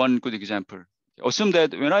me give you one good example. Assume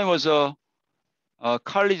that when I was a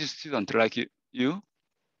college student like you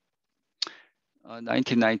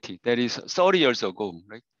 1990, that is 30 years ago,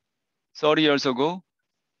 right? 30 years ago,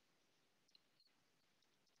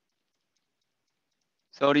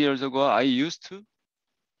 30 years ago, I used to,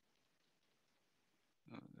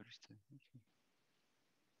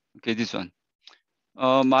 okay, this one.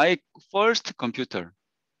 My first computer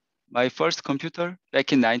back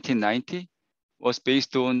in 1990 was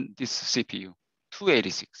based on this CPU,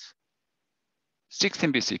 286,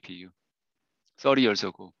 16-bit CPU, 30 years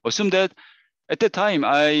ago. Assume that at the time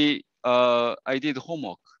I did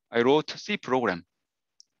homework. I wrote C program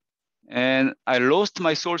and I lost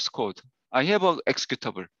my source code. I have an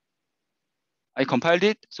executable. I compiled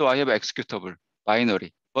it, so I have executable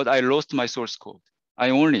binary, but I lost my source code.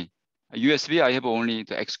 USB, I have only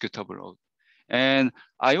the executable. And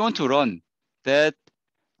I want to run that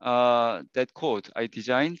code I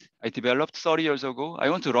developed 30 years ago. I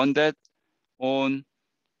want to run that on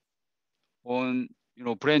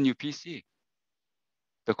brand new PC.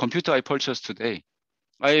 The computer I purchased today.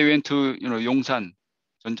 I went to Yongsan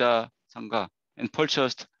전자상가 and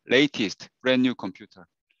purchased latest brand new computer.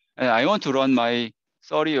 And I want to run my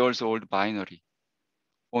 30 years old binary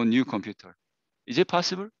on new computer. Is it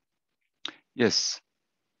possible? Yes,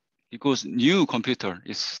 because new computer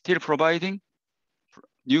is providing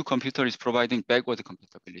backward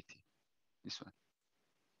compatibility. This one,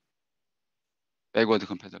 backward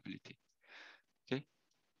compatibility. Okay,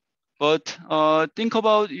 but think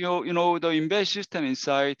about the embedded system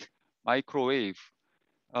inside microwave,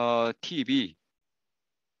 TV,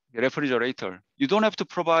 refrigerator. You don't have to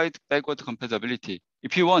provide backward compatibility.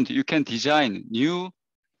 If you want, you can design new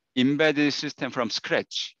embedded system from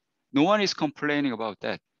scratch. No one is complaining about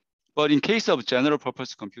that. But in case of general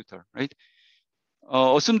purpose computer, right?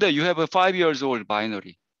 Assume that you have a 5 years old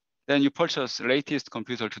binary. Then you purchase latest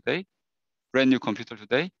computer today, brand new computer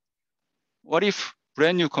today. What if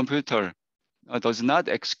brand new computer does not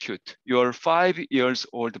execute your 5 years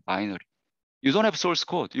old binary? You don't have source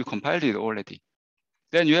code. You compiled it already.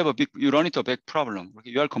 then you run into a big problem. Okay?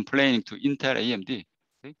 You are complaining to Intel, AMD.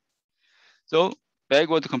 Okay? So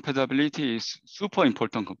backward compatibility is super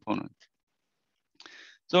important component.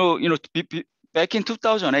 So back in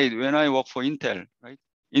 2008, when I worked for Intel, right?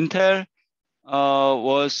 Intel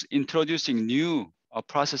was introducing new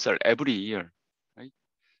processor every year, right?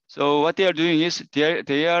 So what they are doing is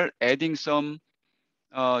they are adding some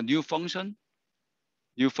new function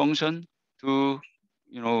to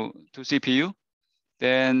to CPU,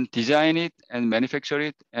 then design it and manufacture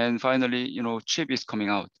it, and finally chip is coming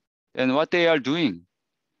out. And what they are doing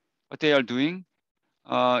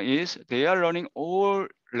is they are running all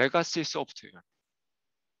legacy software,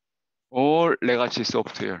 30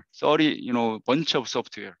 bunch of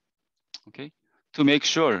software, okay, to make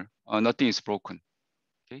sure nothing is broken.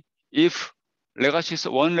 Okay, if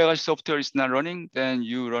one legacy software is not running, then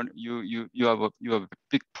you have a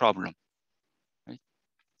big problem. Right?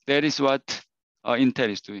 That is what Intel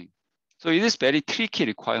is doing. So it is very tricky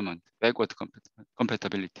requirement, backward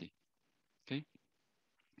compatibility. Okay.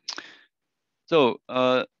 So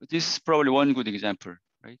this is probably one good example,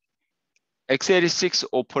 right? x86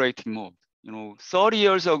 operating mode. 30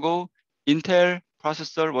 years ago, Intel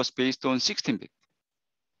processor was based on 16-bit.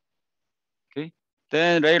 Okay.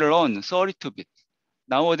 Then later on, 32-bit.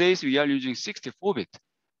 Nowadays, we are using 64-bit.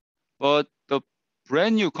 But the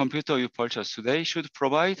brand new computer you purchase today should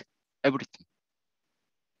provide everything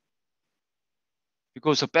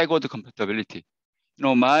because of backward compatibility.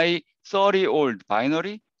 My 30-old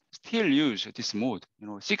binary still use this mode,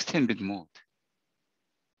 16-bit mode.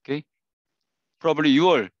 Okay, probably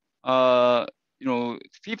your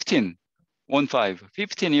 15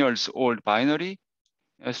 years old binary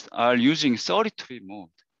are using 32-bit mode,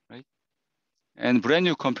 right? And brand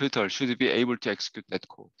new computer should be able to execute that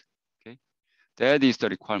code. Okay, that is the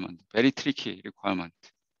requirement, very tricky requirement.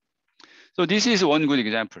 So this is one good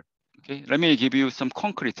example. Okay, let me give you some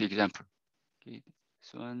concrete example. Okay,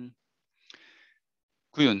 this one.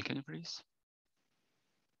 Kuyun, can you please?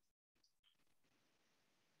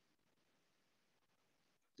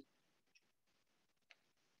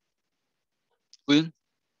 Kuyun,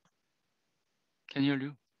 can you hear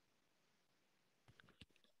you?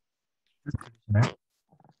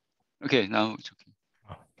 Okay, now it's okay.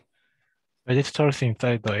 Registers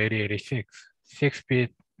inside the 8086,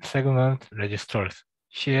 6-bit segment registers,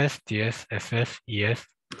 CS, DS, SS, ES,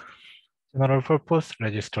 general purpose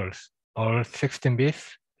registers, all 16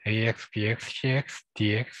 bits, AX, BX, CX,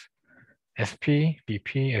 DX, SP,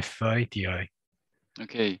 BP, SI, DI.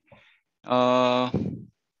 Okay. How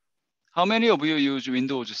many of you use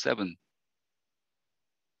Windows 7?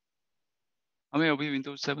 How many of you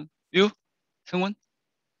Windows 7? You? Seungwon?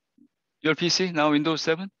 Your PC now Windows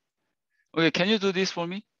 7? Okay, can you do this for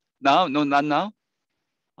me? Now? No, not now.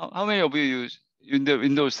 How many of you use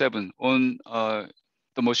Windows 7 on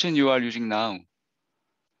the machine you are using now?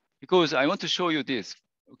 Because I want to show you this.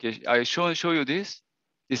 Okay, I show you this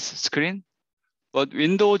screen, but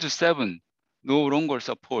Windows 7 no longer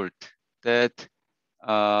support that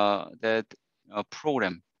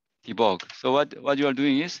program debug. So what you are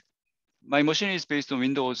doing is, my machine is based on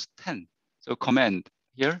Windows 10. So command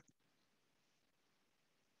here.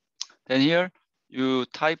 Then here you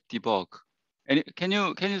type debug. And can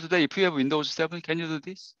you do that? If you have Windows 7, can you do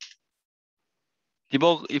this?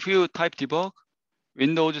 Debug, if you type debug,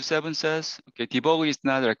 Windows 7 says, okay, debug is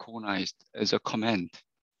not recognized as a command.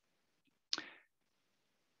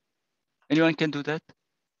 Anyone can do that?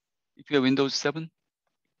 If you have Windows 7?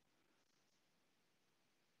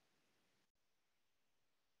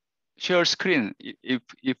 Share screen, if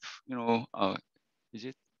is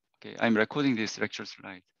it? Okay, I'm recording this lecture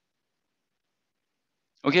slide.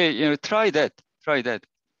 Okay, try that.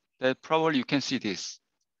 That probably you can see this.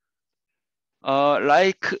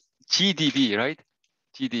 Like GDB, right?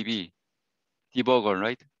 GDB, debugger,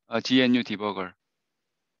 right? GNU debugger,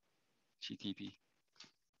 GDB.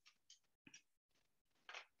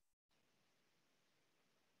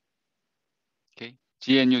 Okay,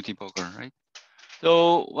 GNU debugger, right?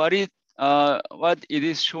 So what it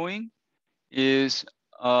is showing is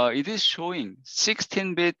it is showing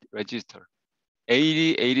 16-bit register,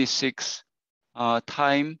 8086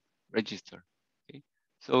 time register. Okay,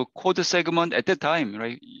 so code segment at the time,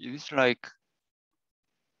 right? It is like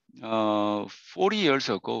 40 years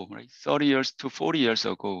ago, right? 30 years to 40 years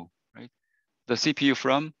ago, right? The CPU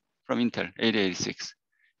from Intel 8086.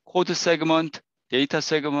 Code segment, data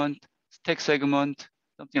segment, stack segment,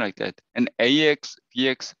 something like that. And AX,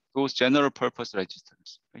 BX, those general purpose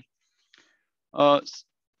registers, right?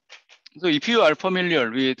 So if you are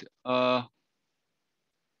familiar with, I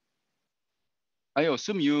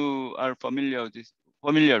assume you are familiar with this.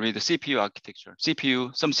 familiar with the CPU architecture.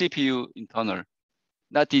 CPU, some CPU internal,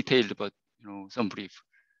 not detailed, but some brief.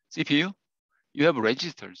 CPU, you have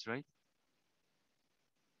registers, right?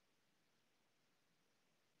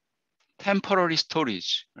 Temporary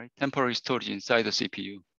storage, right? Temporary storage inside the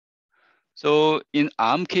CPU. So in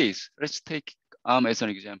ARM case, let's take ARM as an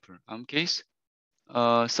example. ARM case,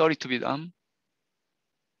 32-bit ARM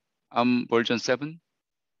version 7.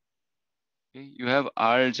 Okay, you have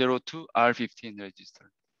R02, R15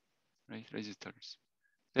 register, right? Registers.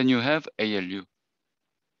 Then you have ALU.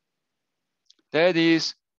 That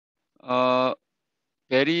is a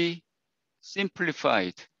very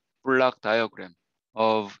simplified block diagram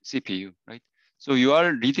of CPU, right? So you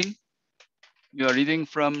are reading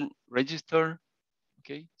from register,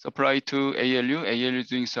 okay, supply to ALU. ALU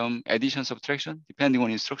doing some addition, subtraction, depending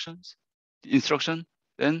on instruction,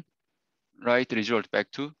 then write the result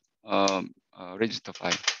back to register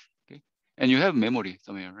file, okay? And you have memory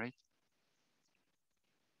somewhere, right?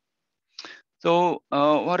 So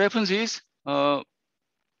what happens is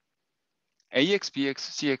AX, BX,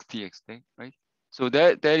 CX, DX, right? So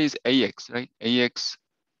that is AX, right? AX,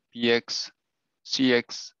 BX,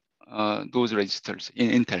 CX, those registers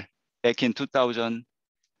in Intel back in 2000,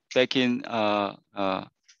 back in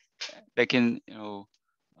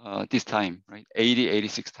this time, right? 80,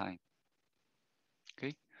 86 time.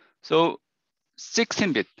 Okay, so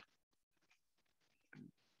 16-bit.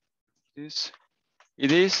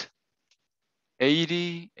 It is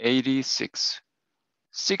 80, 86,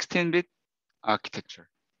 16-bit architecture.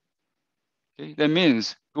 Okay, that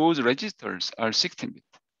means those registers are 16-bit.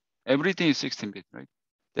 Everything is 16-bit, right?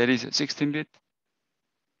 That is 16-bit.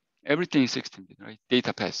 Everything is 16-bit, right?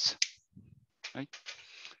 Data paths, right?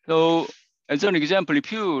 So as an example,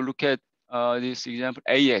 if you look at this example,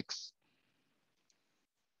 AX,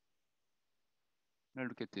 now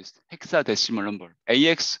look at this hexadecimal number.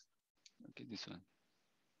 AX, okay, this one.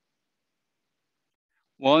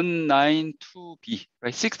 192B,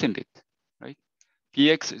 right? 16-bit, right?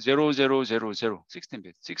 BX 0000,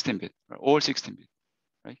 16-bit, 16-bit, all 16-bit,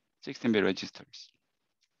 right? 16-bit registers.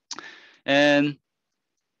 And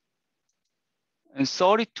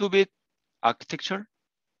 32-bit architecture,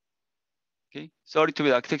 okay?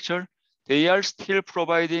 32-bit architecture, they are still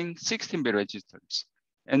providing 16-bit registers.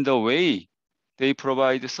 And the way they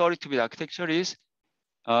provide 32-bit architecture is,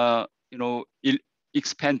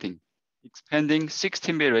 expanding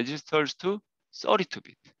 16-bit registers to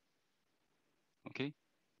 32-bit. Okay,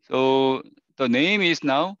 so the name is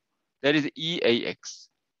now, that is EAX.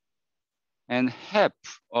 And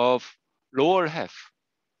lower half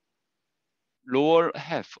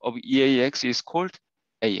of EAX is called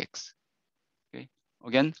AX. Okay,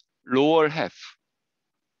 again, lower half.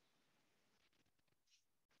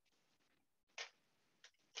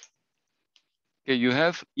 Okay, you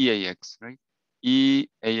have EAX, right?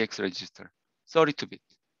 EAX register, 32-bit.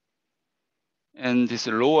 And this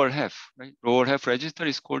lower half, right? Lower half register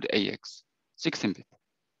is called AX, 16-bit.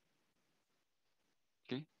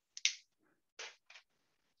 Okay.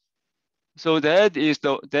 So that is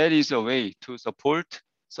a way to support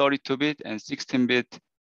 32-bit and 16-bit,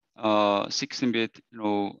 16-bit,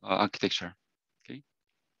 architecture. Okay.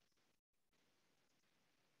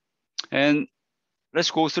 And let's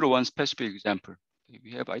go through one specific example.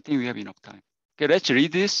 Okay, I think we have enough time. Okay, let's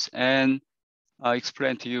read this and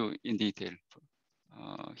explain to you in detail.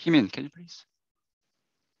 Himin, can you please?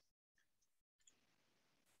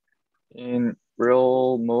 In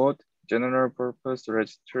real mode, general purpose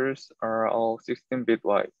registers are all 16-bit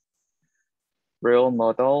wide. Real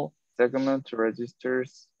model segment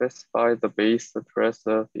registers specify the base address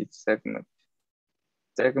of each segment.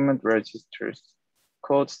 Segment registers,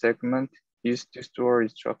 code segment used to store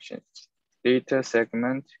instructions. Data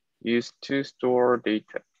segment used to store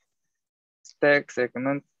data. Stack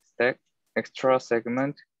segment, extra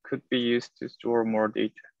segment could be used to store more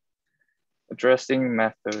data. Addressing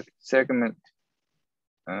method, segment,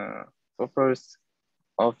 purpose,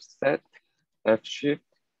 offset, left shift,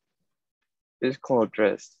 physical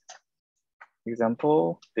address.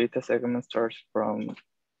 Example, data segment starts from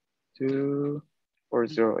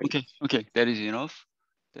 2408. Okay, that is enough.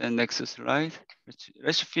 Then next slide.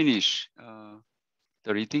 Let's finish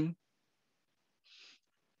the reading.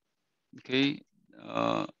 Okay,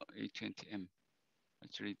 820M.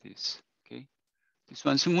 Let's read this. Okay, this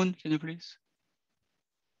one, Sungmun, can you please?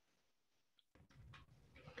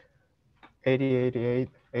 8088,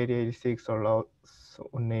 8086 allows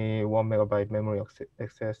only 1 megabyte memory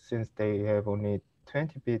access since they have only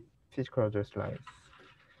 20-bit physical address lines.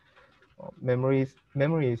 Memory is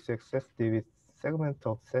accessed with segment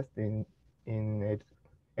offset in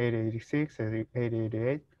 8086 and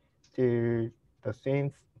 8088 still the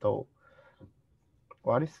same though.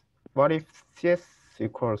 What if CS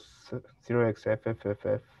equals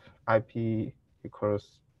 0xFFFF, IP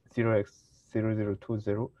equals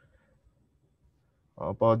 0x0020?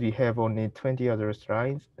 But we have only 20 other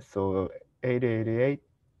lines, so 8088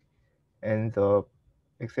 ends up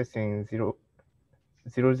accessing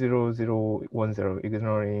 00010,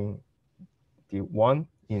 ignoring the 1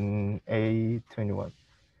 in A21.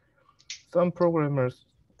 Some programmers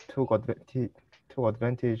took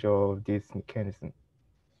advantage of this mechanism.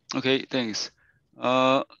 Okay, thanks.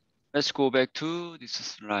 Let's go back to this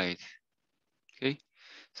slide. Okay,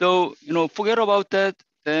 so forget about that.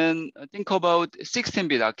 Then think about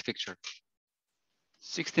 16-bit architecture,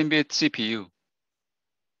 16-bit CPU.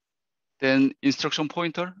 Then instruction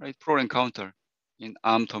pointer, right? Pro and counter in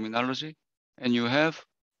ARM terminology, and you have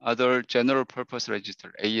other general purpose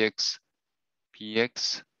register, AX,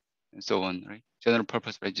 BX, and so on, right? General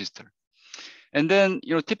purpose register. And then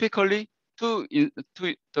typically to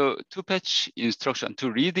patch instruction,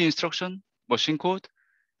 to read the instruction machine code,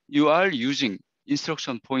 you are using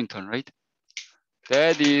instruction pointer, right?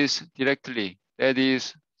 That is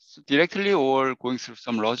directly or going through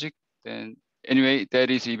some logic. Then anyway, that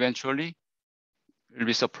is eventually will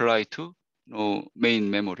be supplied to main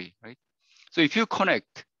memory, right? So if you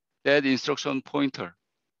connect that instruction pointer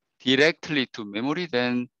directly to memory,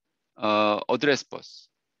 then address bus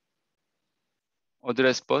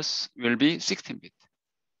will be 16-bit.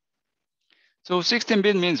 So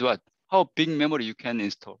 16-bit means what? How big memory you can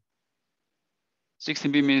install.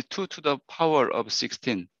 16-bit means 2 to the power of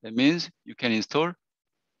 16. That means you can install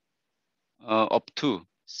up to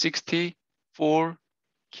 64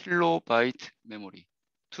 kilobyte memory,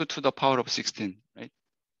 2 to the power of 16, right?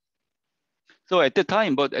 So at the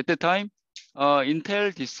time,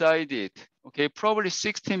 Intel decided, okay, probably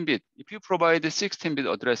 16-bit. If you provide the 16-bit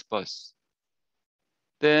address bus,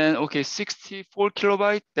 then okay, 64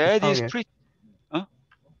 kilobyte, that is pretty, huh?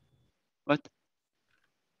 What?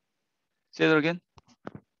 Say that again.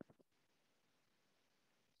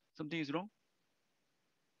 Something is wrong?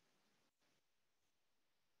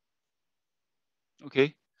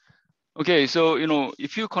 Okay. Okay, so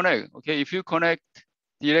if you connect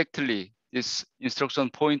directly this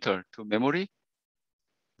instruction pointer to memory,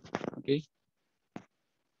 okay,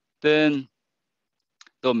 then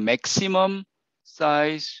the maximum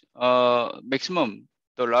size, the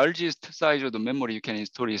largest size of the memory you can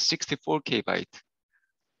install is 64K byte.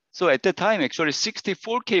 So at the time, actually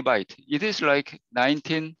 64K byte, it is like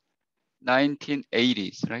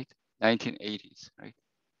 1980s, right? 1980s, right?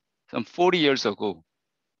 Some 40 years ago,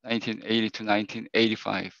 1980 to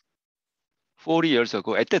 1985. 40 years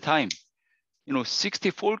ago, at the time,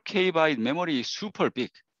 64K byte memory is super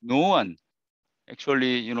big. No one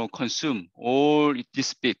actually, consume all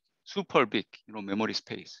this big, super big, memory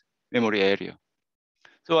space, memory area.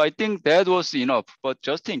 So I think that was enough, but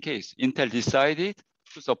just in case, Intel decided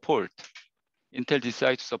to support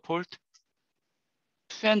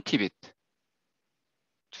 20-bit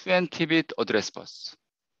address bus.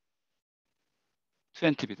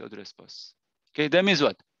 20-bit address bus. Okay, that means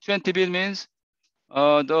what? 20-bit means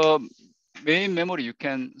the main memory you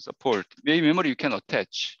can support, main memory you can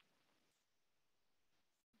attach.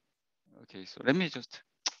 Okay, so let me just,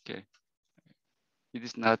 okay. It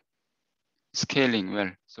is not scaling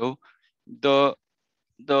well. So the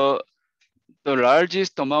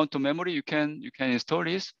largest amount of memory you can install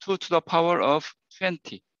is 2 to the power of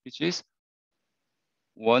 20, which is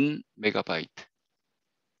 1 megabyte.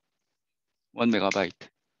 1 megabyte,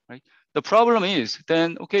 right? The problem is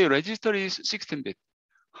then, okay, register is 16-bit.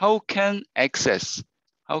 How can access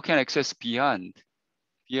beyond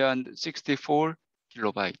 64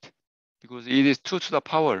 kilobyte? Because it is 2 to the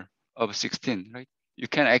power of 16, right? You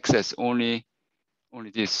can access only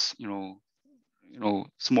this,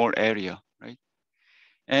 small area, right?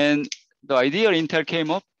 And the idea Intel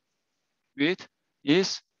came up with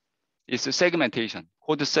is a segmentation,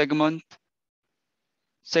 code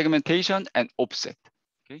segmentation and offset.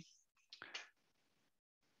 Okay,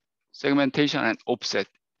 segmentation and offset.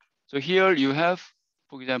 So here you have,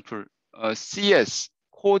 for example, CS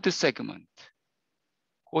code segment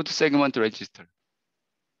register,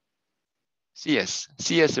 CS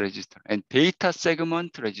register, and data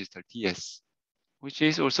segment register, DS, which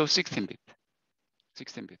is also 16-bit.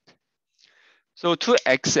 So to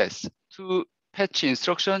patch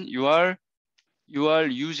instruction, you are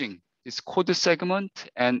using this code segment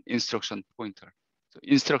and instruction pointer. So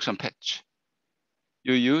instruction patch.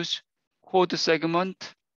 You use code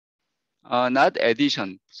segment, not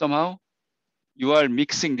addition. Somehow you are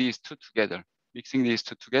mixing these two together. mixing these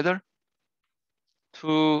two together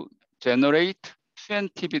to generate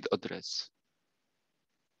 20-bit address.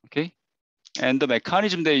 Okay, and the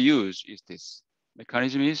mechanism they use is this.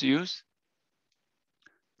 Mechanism is used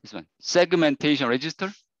this one, segmentation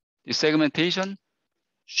register. The segmentation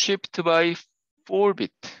shift by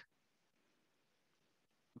 4-bit.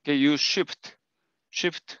 Okay, you shift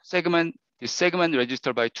segment the segment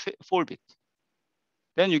register by 4-bit.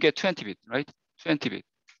 Then you get 20-bit, right? 20-bit.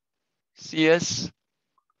 CS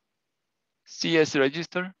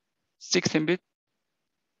register, 16-bit,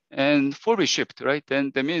 and 4-bit shift, right?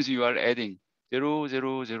 Then that means you are adding 0,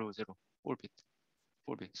 0, 0, 0, 4-bit,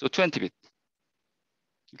 4-bit. So 20-bit.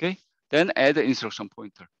 Okay. Then add the instruction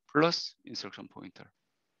pointer plus instruction pointer,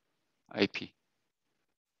 IP.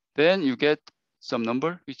 Then you get some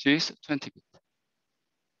number which is 20-bit.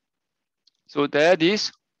 So that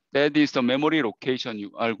is the memory location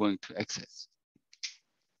you are going to access.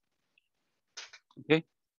 Okay.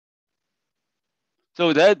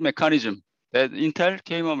 So that mechanism, that Intel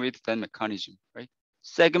came up with that mechanism, right?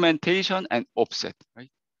 Segmentation and offset,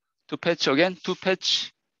 right? To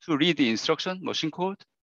read the instruction, machine code,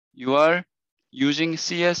 you are using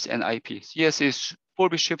CS and IP. CS is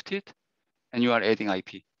 4-bit shifted, and you are adding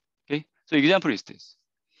IP. Okay. So example is this.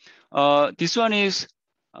 This one is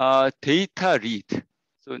data read,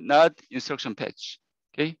 so not instruction fetch.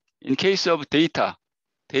 Okay. In case of data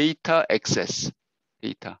access,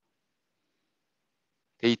 data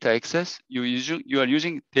access, you are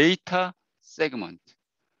using data segment.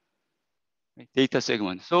 Data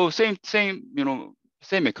segment. So same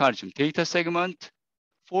mechanism. Data segment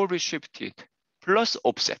 4-bit shifted plus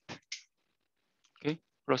offset. Okay,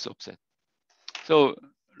 plus offset. So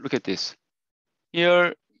look at this.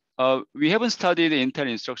 Here we haven't studied the Intel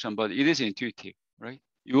instruction, but it is intuitive, right?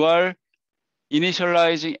 You are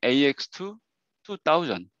initializing AX to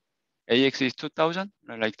 2000. AX is 2000,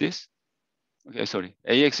 right, like this. Okay, sorry.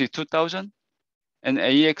 AX is 2000, and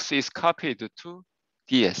AX is copied to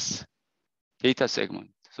DS, data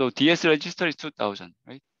segment. So DS register is 2000,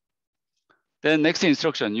 right? Then next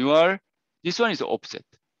instruction, this one is offset,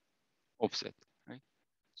 right?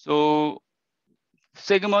 So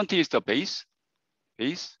segment is the base.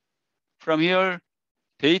 From here,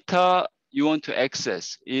 data you want to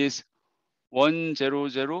access is 100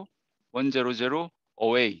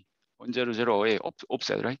 away, 100 away,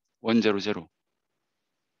 offset, right? 100.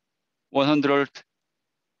 100,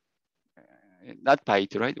 not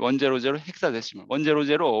byte, right? 100 hexadecimal,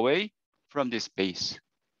 100 away from this base.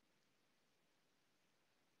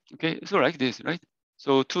 Okay, so like this, right?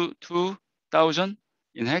 So 2000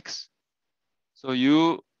 in hex. So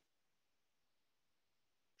you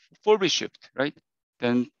 4-bit shift, right?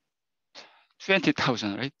 Then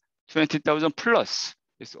 20,000, right? 20,000 plus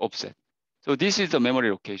is offset. So this is the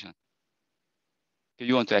memory location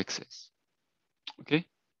you want to access. Okay.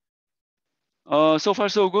 So far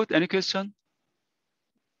so good. Any question?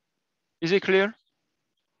 Is it clear?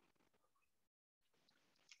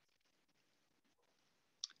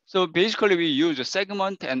 So basically we use a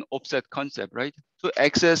segment and offset concept, right? To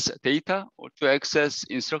access data or to access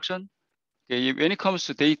instruction. Okay, when it comes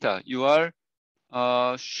to data, you are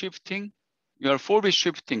shifting, you are 4-bit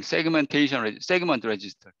shifting segment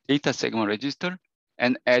register, data segment register,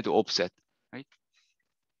 and add offset, right?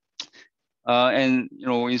 And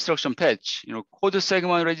instruction fetch, code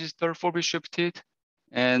segment register 4-bit shifted,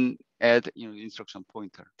 and add instruction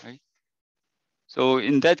pointer, right? So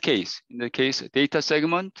in that case, data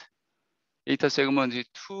segment is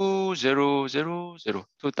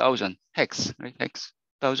 2000 hex, right? Hex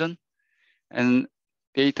 1000, and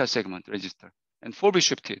data segment register, and 4-bit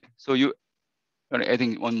shifted. So you are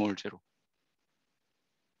adding one more 0.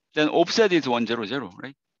 Then offset is 100,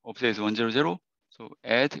 right? Offset is 100. So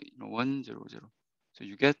add 100. So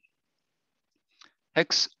you get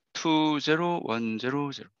hex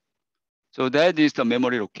 20100. So that is the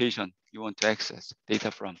memory location you want to access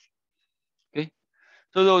data from. Okay.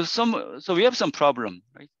 So we have some problem,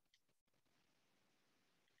 right?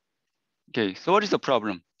 Okay. So what is the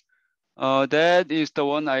problem? That is the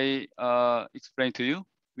one I explained to you.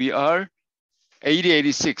 We are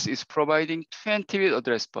 8086 is providing 20-bit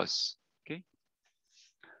address bus. Okay.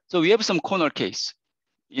 So we have some corner case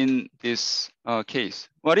in this case.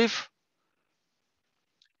 What if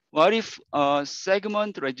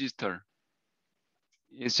segment register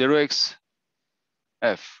is 0xF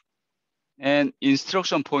and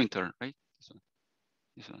instruction pointer, right?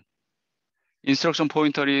 This one. Instruction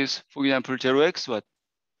pointer is, for example, 0x what?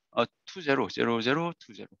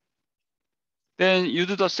 200020. Then you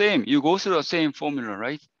do the same. You go through the same formula,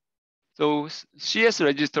 right? So CS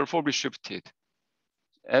register 4-bit shifted.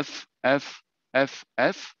 F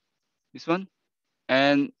FF, this one,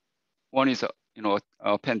 and one is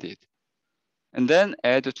appended, and then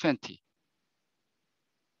add 20.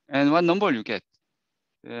 And what number you get?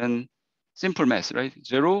 Then simple math, right?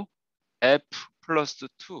 0, F plus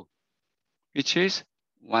 2, which is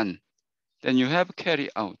 1. Then you have carry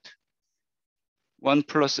out. 1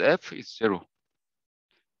 plus F is 0.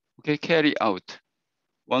 Okay, carry out.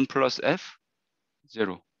 1 plus F,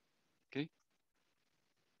 0. Okay.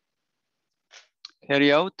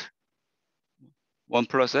 Carry out. 1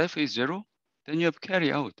 plus F is 0. Then you have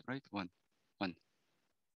carry out, right? 1.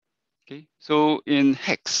 Okay. So in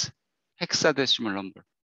hexadecimal number.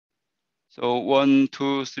 So 1,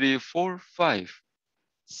 2, 3, 4, 5,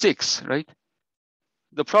 6, right?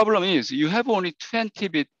 The problem is you have only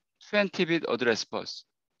 20-bit address bus.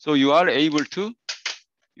 So you are able to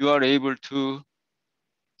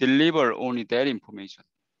deliver only that information.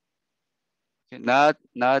 Okay, not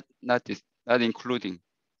this, not including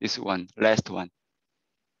this one, last one.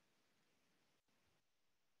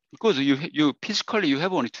 Because you physically you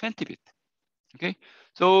have only 20-bit. Okay,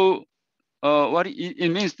 so what it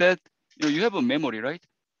means that you have a memory, right?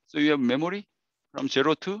 So you have memory from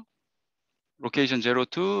 0 to location 0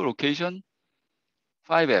 to location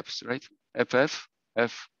 5 Fs, right? FF,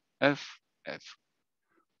 F, F, F.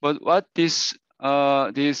 But what this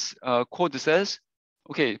code says,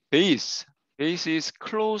 okay, base is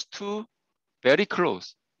close to, very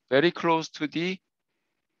close to the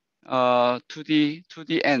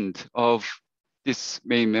end of this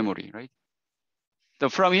main memory, right?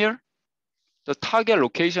 From here, the target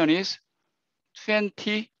location is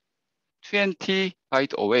 20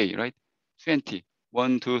 byte away, right? 20,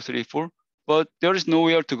 1, 2, 3, 4. But there is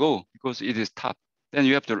nowhere to go because it is top. Then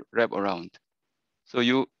you have to wrap around. So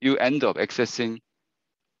you end up accessing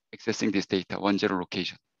this data, 10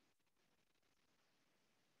 location.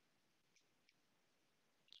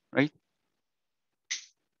 Right?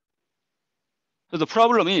 So the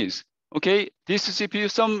problem is, okay, this CPU,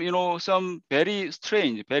 some very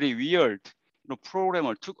strange, very weird,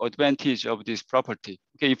 programmer took advantage of this property.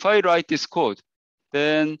 Okay, if I write this code,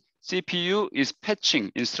 then CPU is patching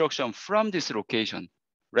instruction from this location,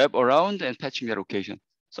 wrap around and patching the location.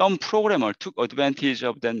 Some programmer took advantage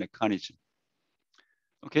of that mechanism.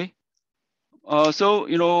 Okay, so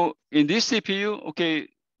in this CPU, okay,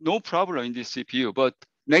 no problem in this CPU, but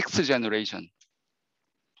next generation,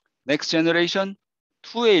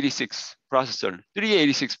 286 processor,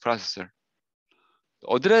 386 processor.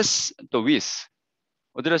 Address width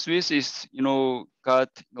is got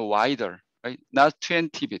wider, right? Not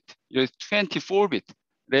 20-bit, it's 24-bit,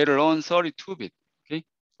 later on 32-bit. Okay,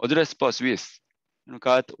 address bus width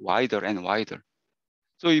got wider and wider.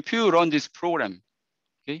 So if you run this program,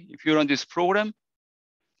 okay,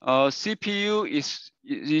 CPU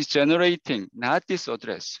is generating not this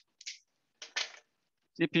address.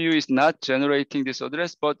 CPU is not generating this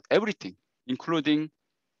address, but everything, including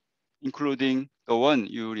the one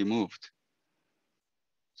you removed.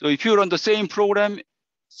 So if you run the same program,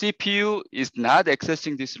 CPU is not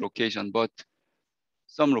accessing this location, but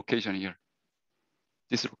some location here,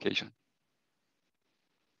 this location.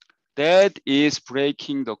 That is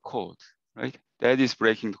breaking the code, right? That is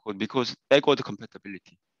breaking the code because backward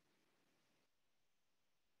compatibility,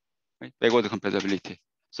 right? Backward compatibility.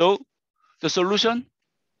 So the solution,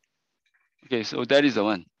 okay, so that is the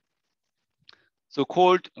one. So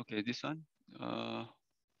called, okay, this one.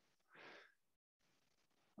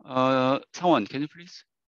 Someone, can you please?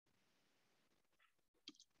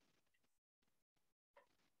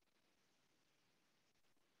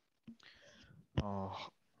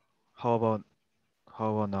 How about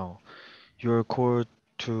now? Your Core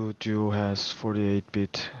 2 Duo has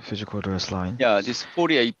 48-bit physical address line. Yeah, this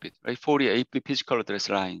 48-bit, right? 48-bit physical address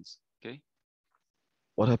lines. Okay.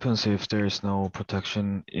 What happens if there is no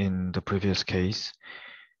protection in the previous case?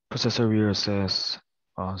 Processor will assess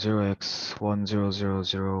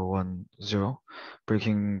 0x100010,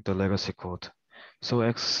 breaking the legacy code. So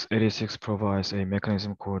x86 provides a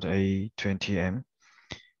mechanism called A20M,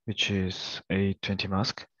 which is A20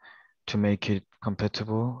 mask, to make it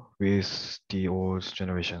compatible with the old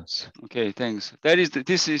generations. Okay, thanks.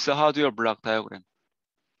 This is a hardware block diagram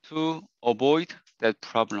to avoid that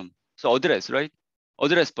problem. So address, right?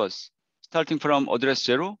 Address bus, starting from address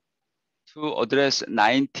 0 to address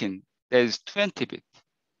 19, that is 20-bit.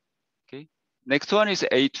 Okay. Next one is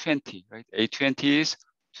A20, right? A20 is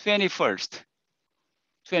 21st,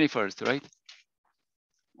 right?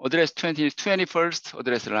 Address 20 is 21st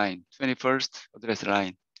address line, 21st address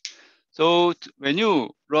line. So when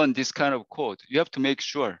you run this kind of code, you have to make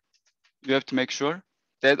sure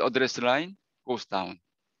that address line goes down.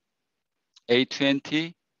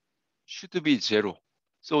 A20 should be 0.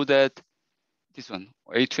 So that this one,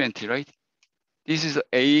 A20, right? This is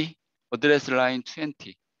A address line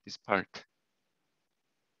 20, this part.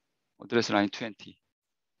 Address line 20.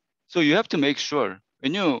 So you have to make sure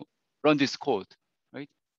when you run this code, right?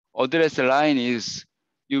 Address line is,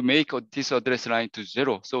 you make this address line to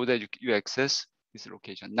 0 so that you access this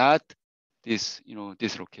location, not this,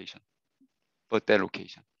 this location, but that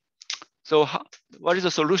location. So what is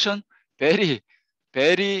the solution? Very,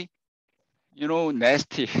 very,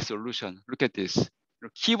 nasty solution. Look at this.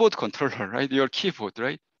 Your keyboard controller, right? Your keyboard,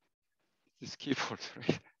 right? This keyboard,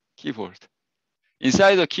 right? Keyboard.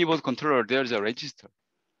 Inside the keyboard controller, there's a register.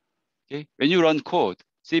 Okay. When you run code,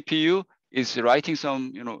 CPU is writing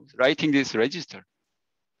writing this register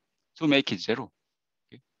to make it 0.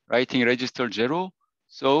 Okay. Writing register 0,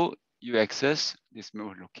 so you access this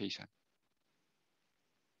memory location.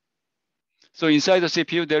 So inside the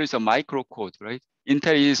CPU, there is a microcode, right?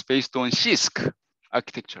 Intel is based on CISC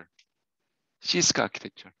architecture. CISC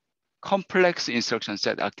architecture, complex instruction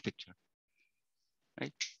set architecture,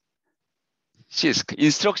 right? CISC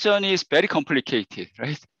instruction is very complicated,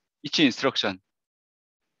 right? Each instruction,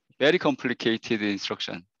 very complicated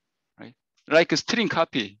instruction, right? Like a string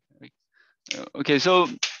copy. Right? Okay, so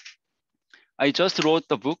I just wrote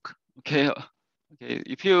the book. Okay, okay.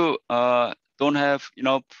 If you don't have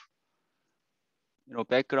enough,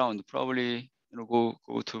 background, probably go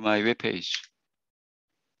to my webpage.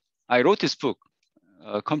 I wrote this book,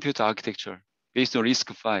 Computer Architecture, based on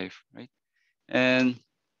RISC-V, right? And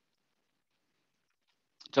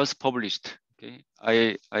just published. Okay,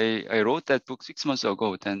 I wrote that book 6 months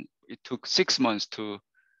ago. Then it took 6 months to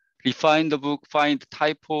refine the book, find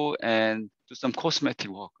typo, and do some cosmetic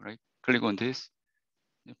work. Right? Click on this.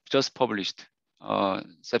 Just published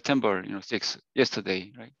September 6th,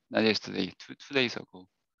 yesterday. Right? Not yesterday, 2 days ago.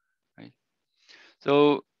 Right?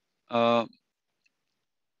 So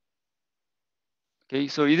okay,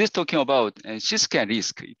 so it is talking about CISC and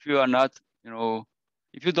RISC. If you are not,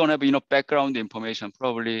 if you don't have enough background information,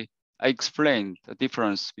 probably I explained the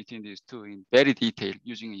difference between these two in very detail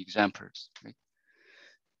using examples. Right?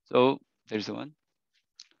 So there's the one.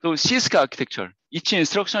 So CISC architecture, each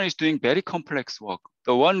instruction is doing very complex work.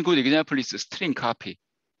 The one good example is string copy.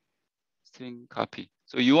 String copy.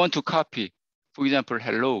 So you want to copy, for example,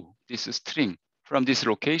 hello, this string from this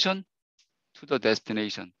location to the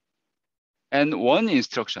destination. And one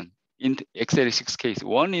instruction, in x86 case,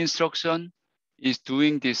 one instruction is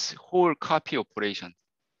doing this whole copy operation.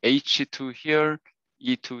 H2 here,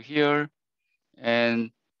 E2 here,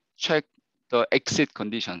 and check the exit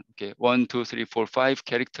condition. Okay, 1, 2, 3, 4, 5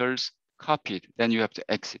 characters copied, then you have to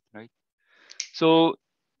exit, right? So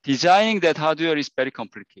designing that hardware is very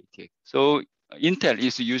complicated. So Intel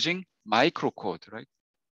is using microcode, right?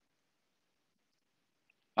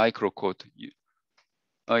 Microcode.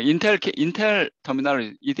 Intel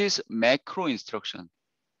terminology, it is macro instruction.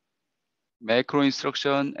 Macro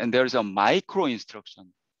instruction, and there's a micro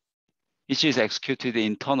instruction, which is executed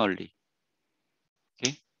internally.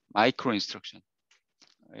 Okay, micro instruction.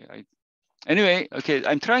 Anyway, okay,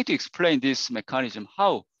 I'm trying to explain this mechanism,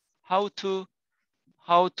 how to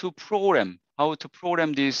program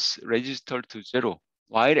this register to 0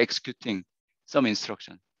 while executing some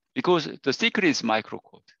instruction, because the secret is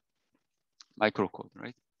microcode,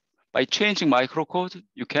 right? By changing microcode,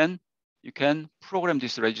 you can program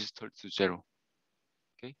this register to 0.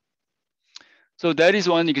 Okay, so that is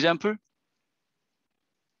one example.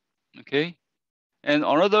 Okay, and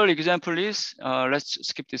another example is let's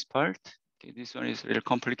skip this part. Okay, this one is very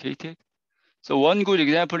complicated. So one good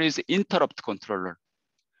example is interrupt controller.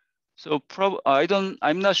 So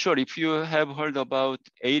I'm not sure if you have heard about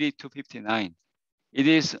 8259. It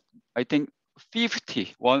is, I think,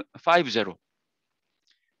 50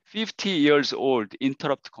 years old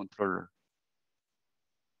interrupt controller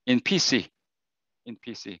in PC.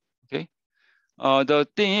 Okay. The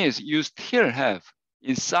thing is, you still have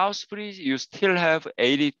in Southbridge, you still have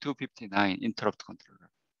 8259 interrupt controller.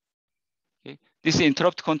 Okay. This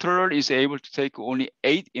interrupt controller is able to take only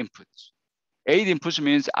 8 inputs. 8 inputs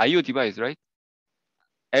means I/O device, right?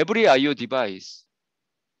 Every I/O device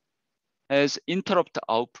has interrupt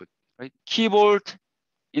output, right? Keyboard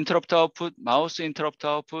interrupt output, mouse interrupt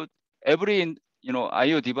output. Every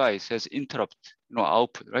I/O device has interrupt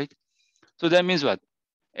output, right? So that means what?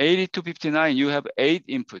 8259, you have 8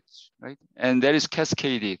 inputs, right? And that is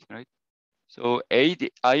cascaded, right? So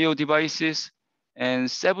 8 I/O devices and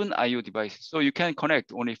 7 I/O devices. So you can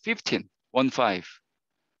connect only 15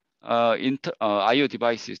 I/O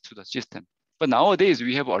devices to the system. But nowadays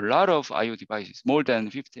we have a lot of I/O devices, more than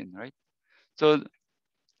 15, right? So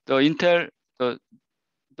the Intel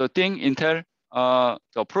the thing Intel, the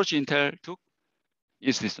approach Intel took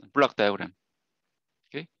is this one, block diagram.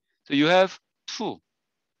 Okay, so you have two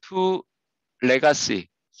legacy,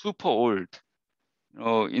 super old,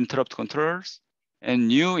 interrupt controllers and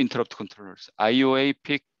new interrupt controllers, IOA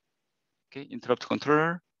PIC, okay, interrupt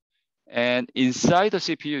controller, and inside the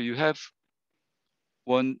CPU you have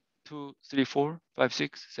 1, 2, 3, 4, 5,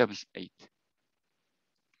 6, 7, 8.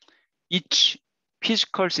 Each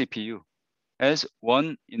physical CPU has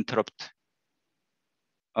one interrupt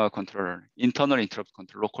controller, internal interrupt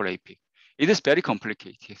controller, local APIC. It is very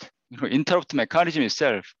complicated. Interrupt mechanism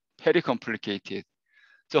itself, very complicated.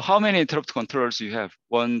 So how many interrupt controllers you have?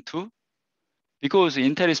 1, 2? Because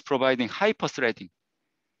Intel is providing hyper-threading.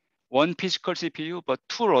 One physical CPU, but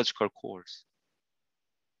two logical cores.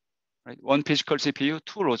 Right? One physical CPU,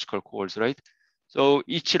 two logical cores, right? So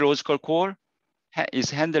each logical core is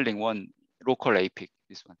handling one local APIC,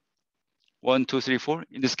 this one. 1, 2, 3, 4.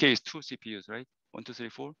 In this case, two CPUs, right? 1, 2, 3,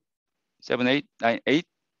 4, 7, 8, 9, 8.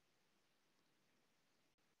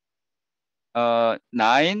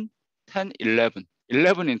 9, 10, 11.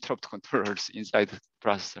 11 interrupt controllers inside the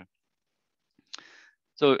processor.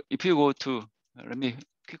 So if you go to, let me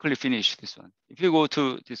quickly finish this one. If you go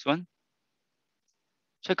to this one,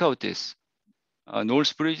 check out this.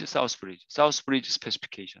 North Bridge, South Bridge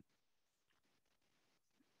specification.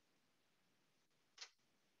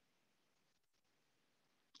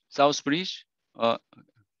 South Bridge, where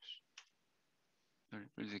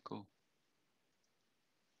does it go?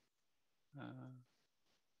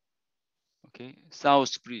 Okay,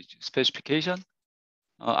 South Bridge specification,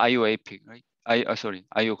 IO APIC, right? Sorry,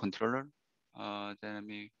 IO controller. Then let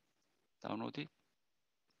me download it,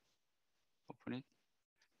 open it,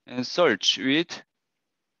 and search with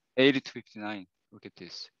 8259. Look at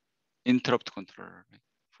this, interrupt controller, right?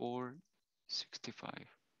 465,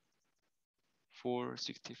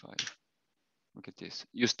 465. Look at this.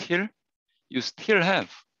 You still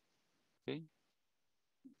have, okay,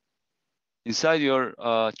 inside your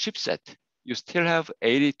chipset, you still have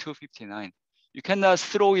 8259. You cannot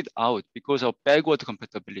throw it out because of backward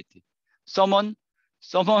compatibility. Someone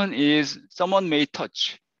may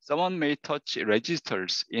touch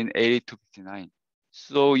registers in 8259.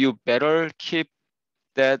 So you better keep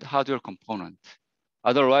that hardware component.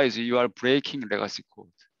 Otherwise, you are breaking legacy code,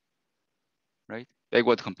 right?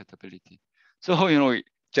 Backward compatibility. So,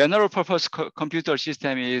 general purpose computer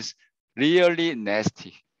system is really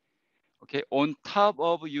nasty. Okay, on top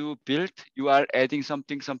of you built, you are adding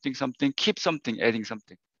something, keep something, adding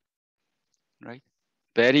something, right?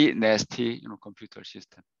 Very nasty, computer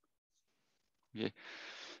system.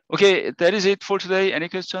 Okay, that is it for today. Any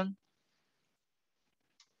question?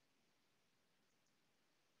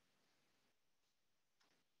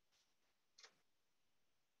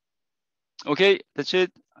 Okay, that's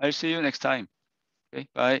it. I'll see you next time. Okay,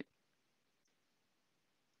 bye.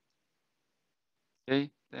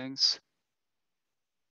 Okay, thanks.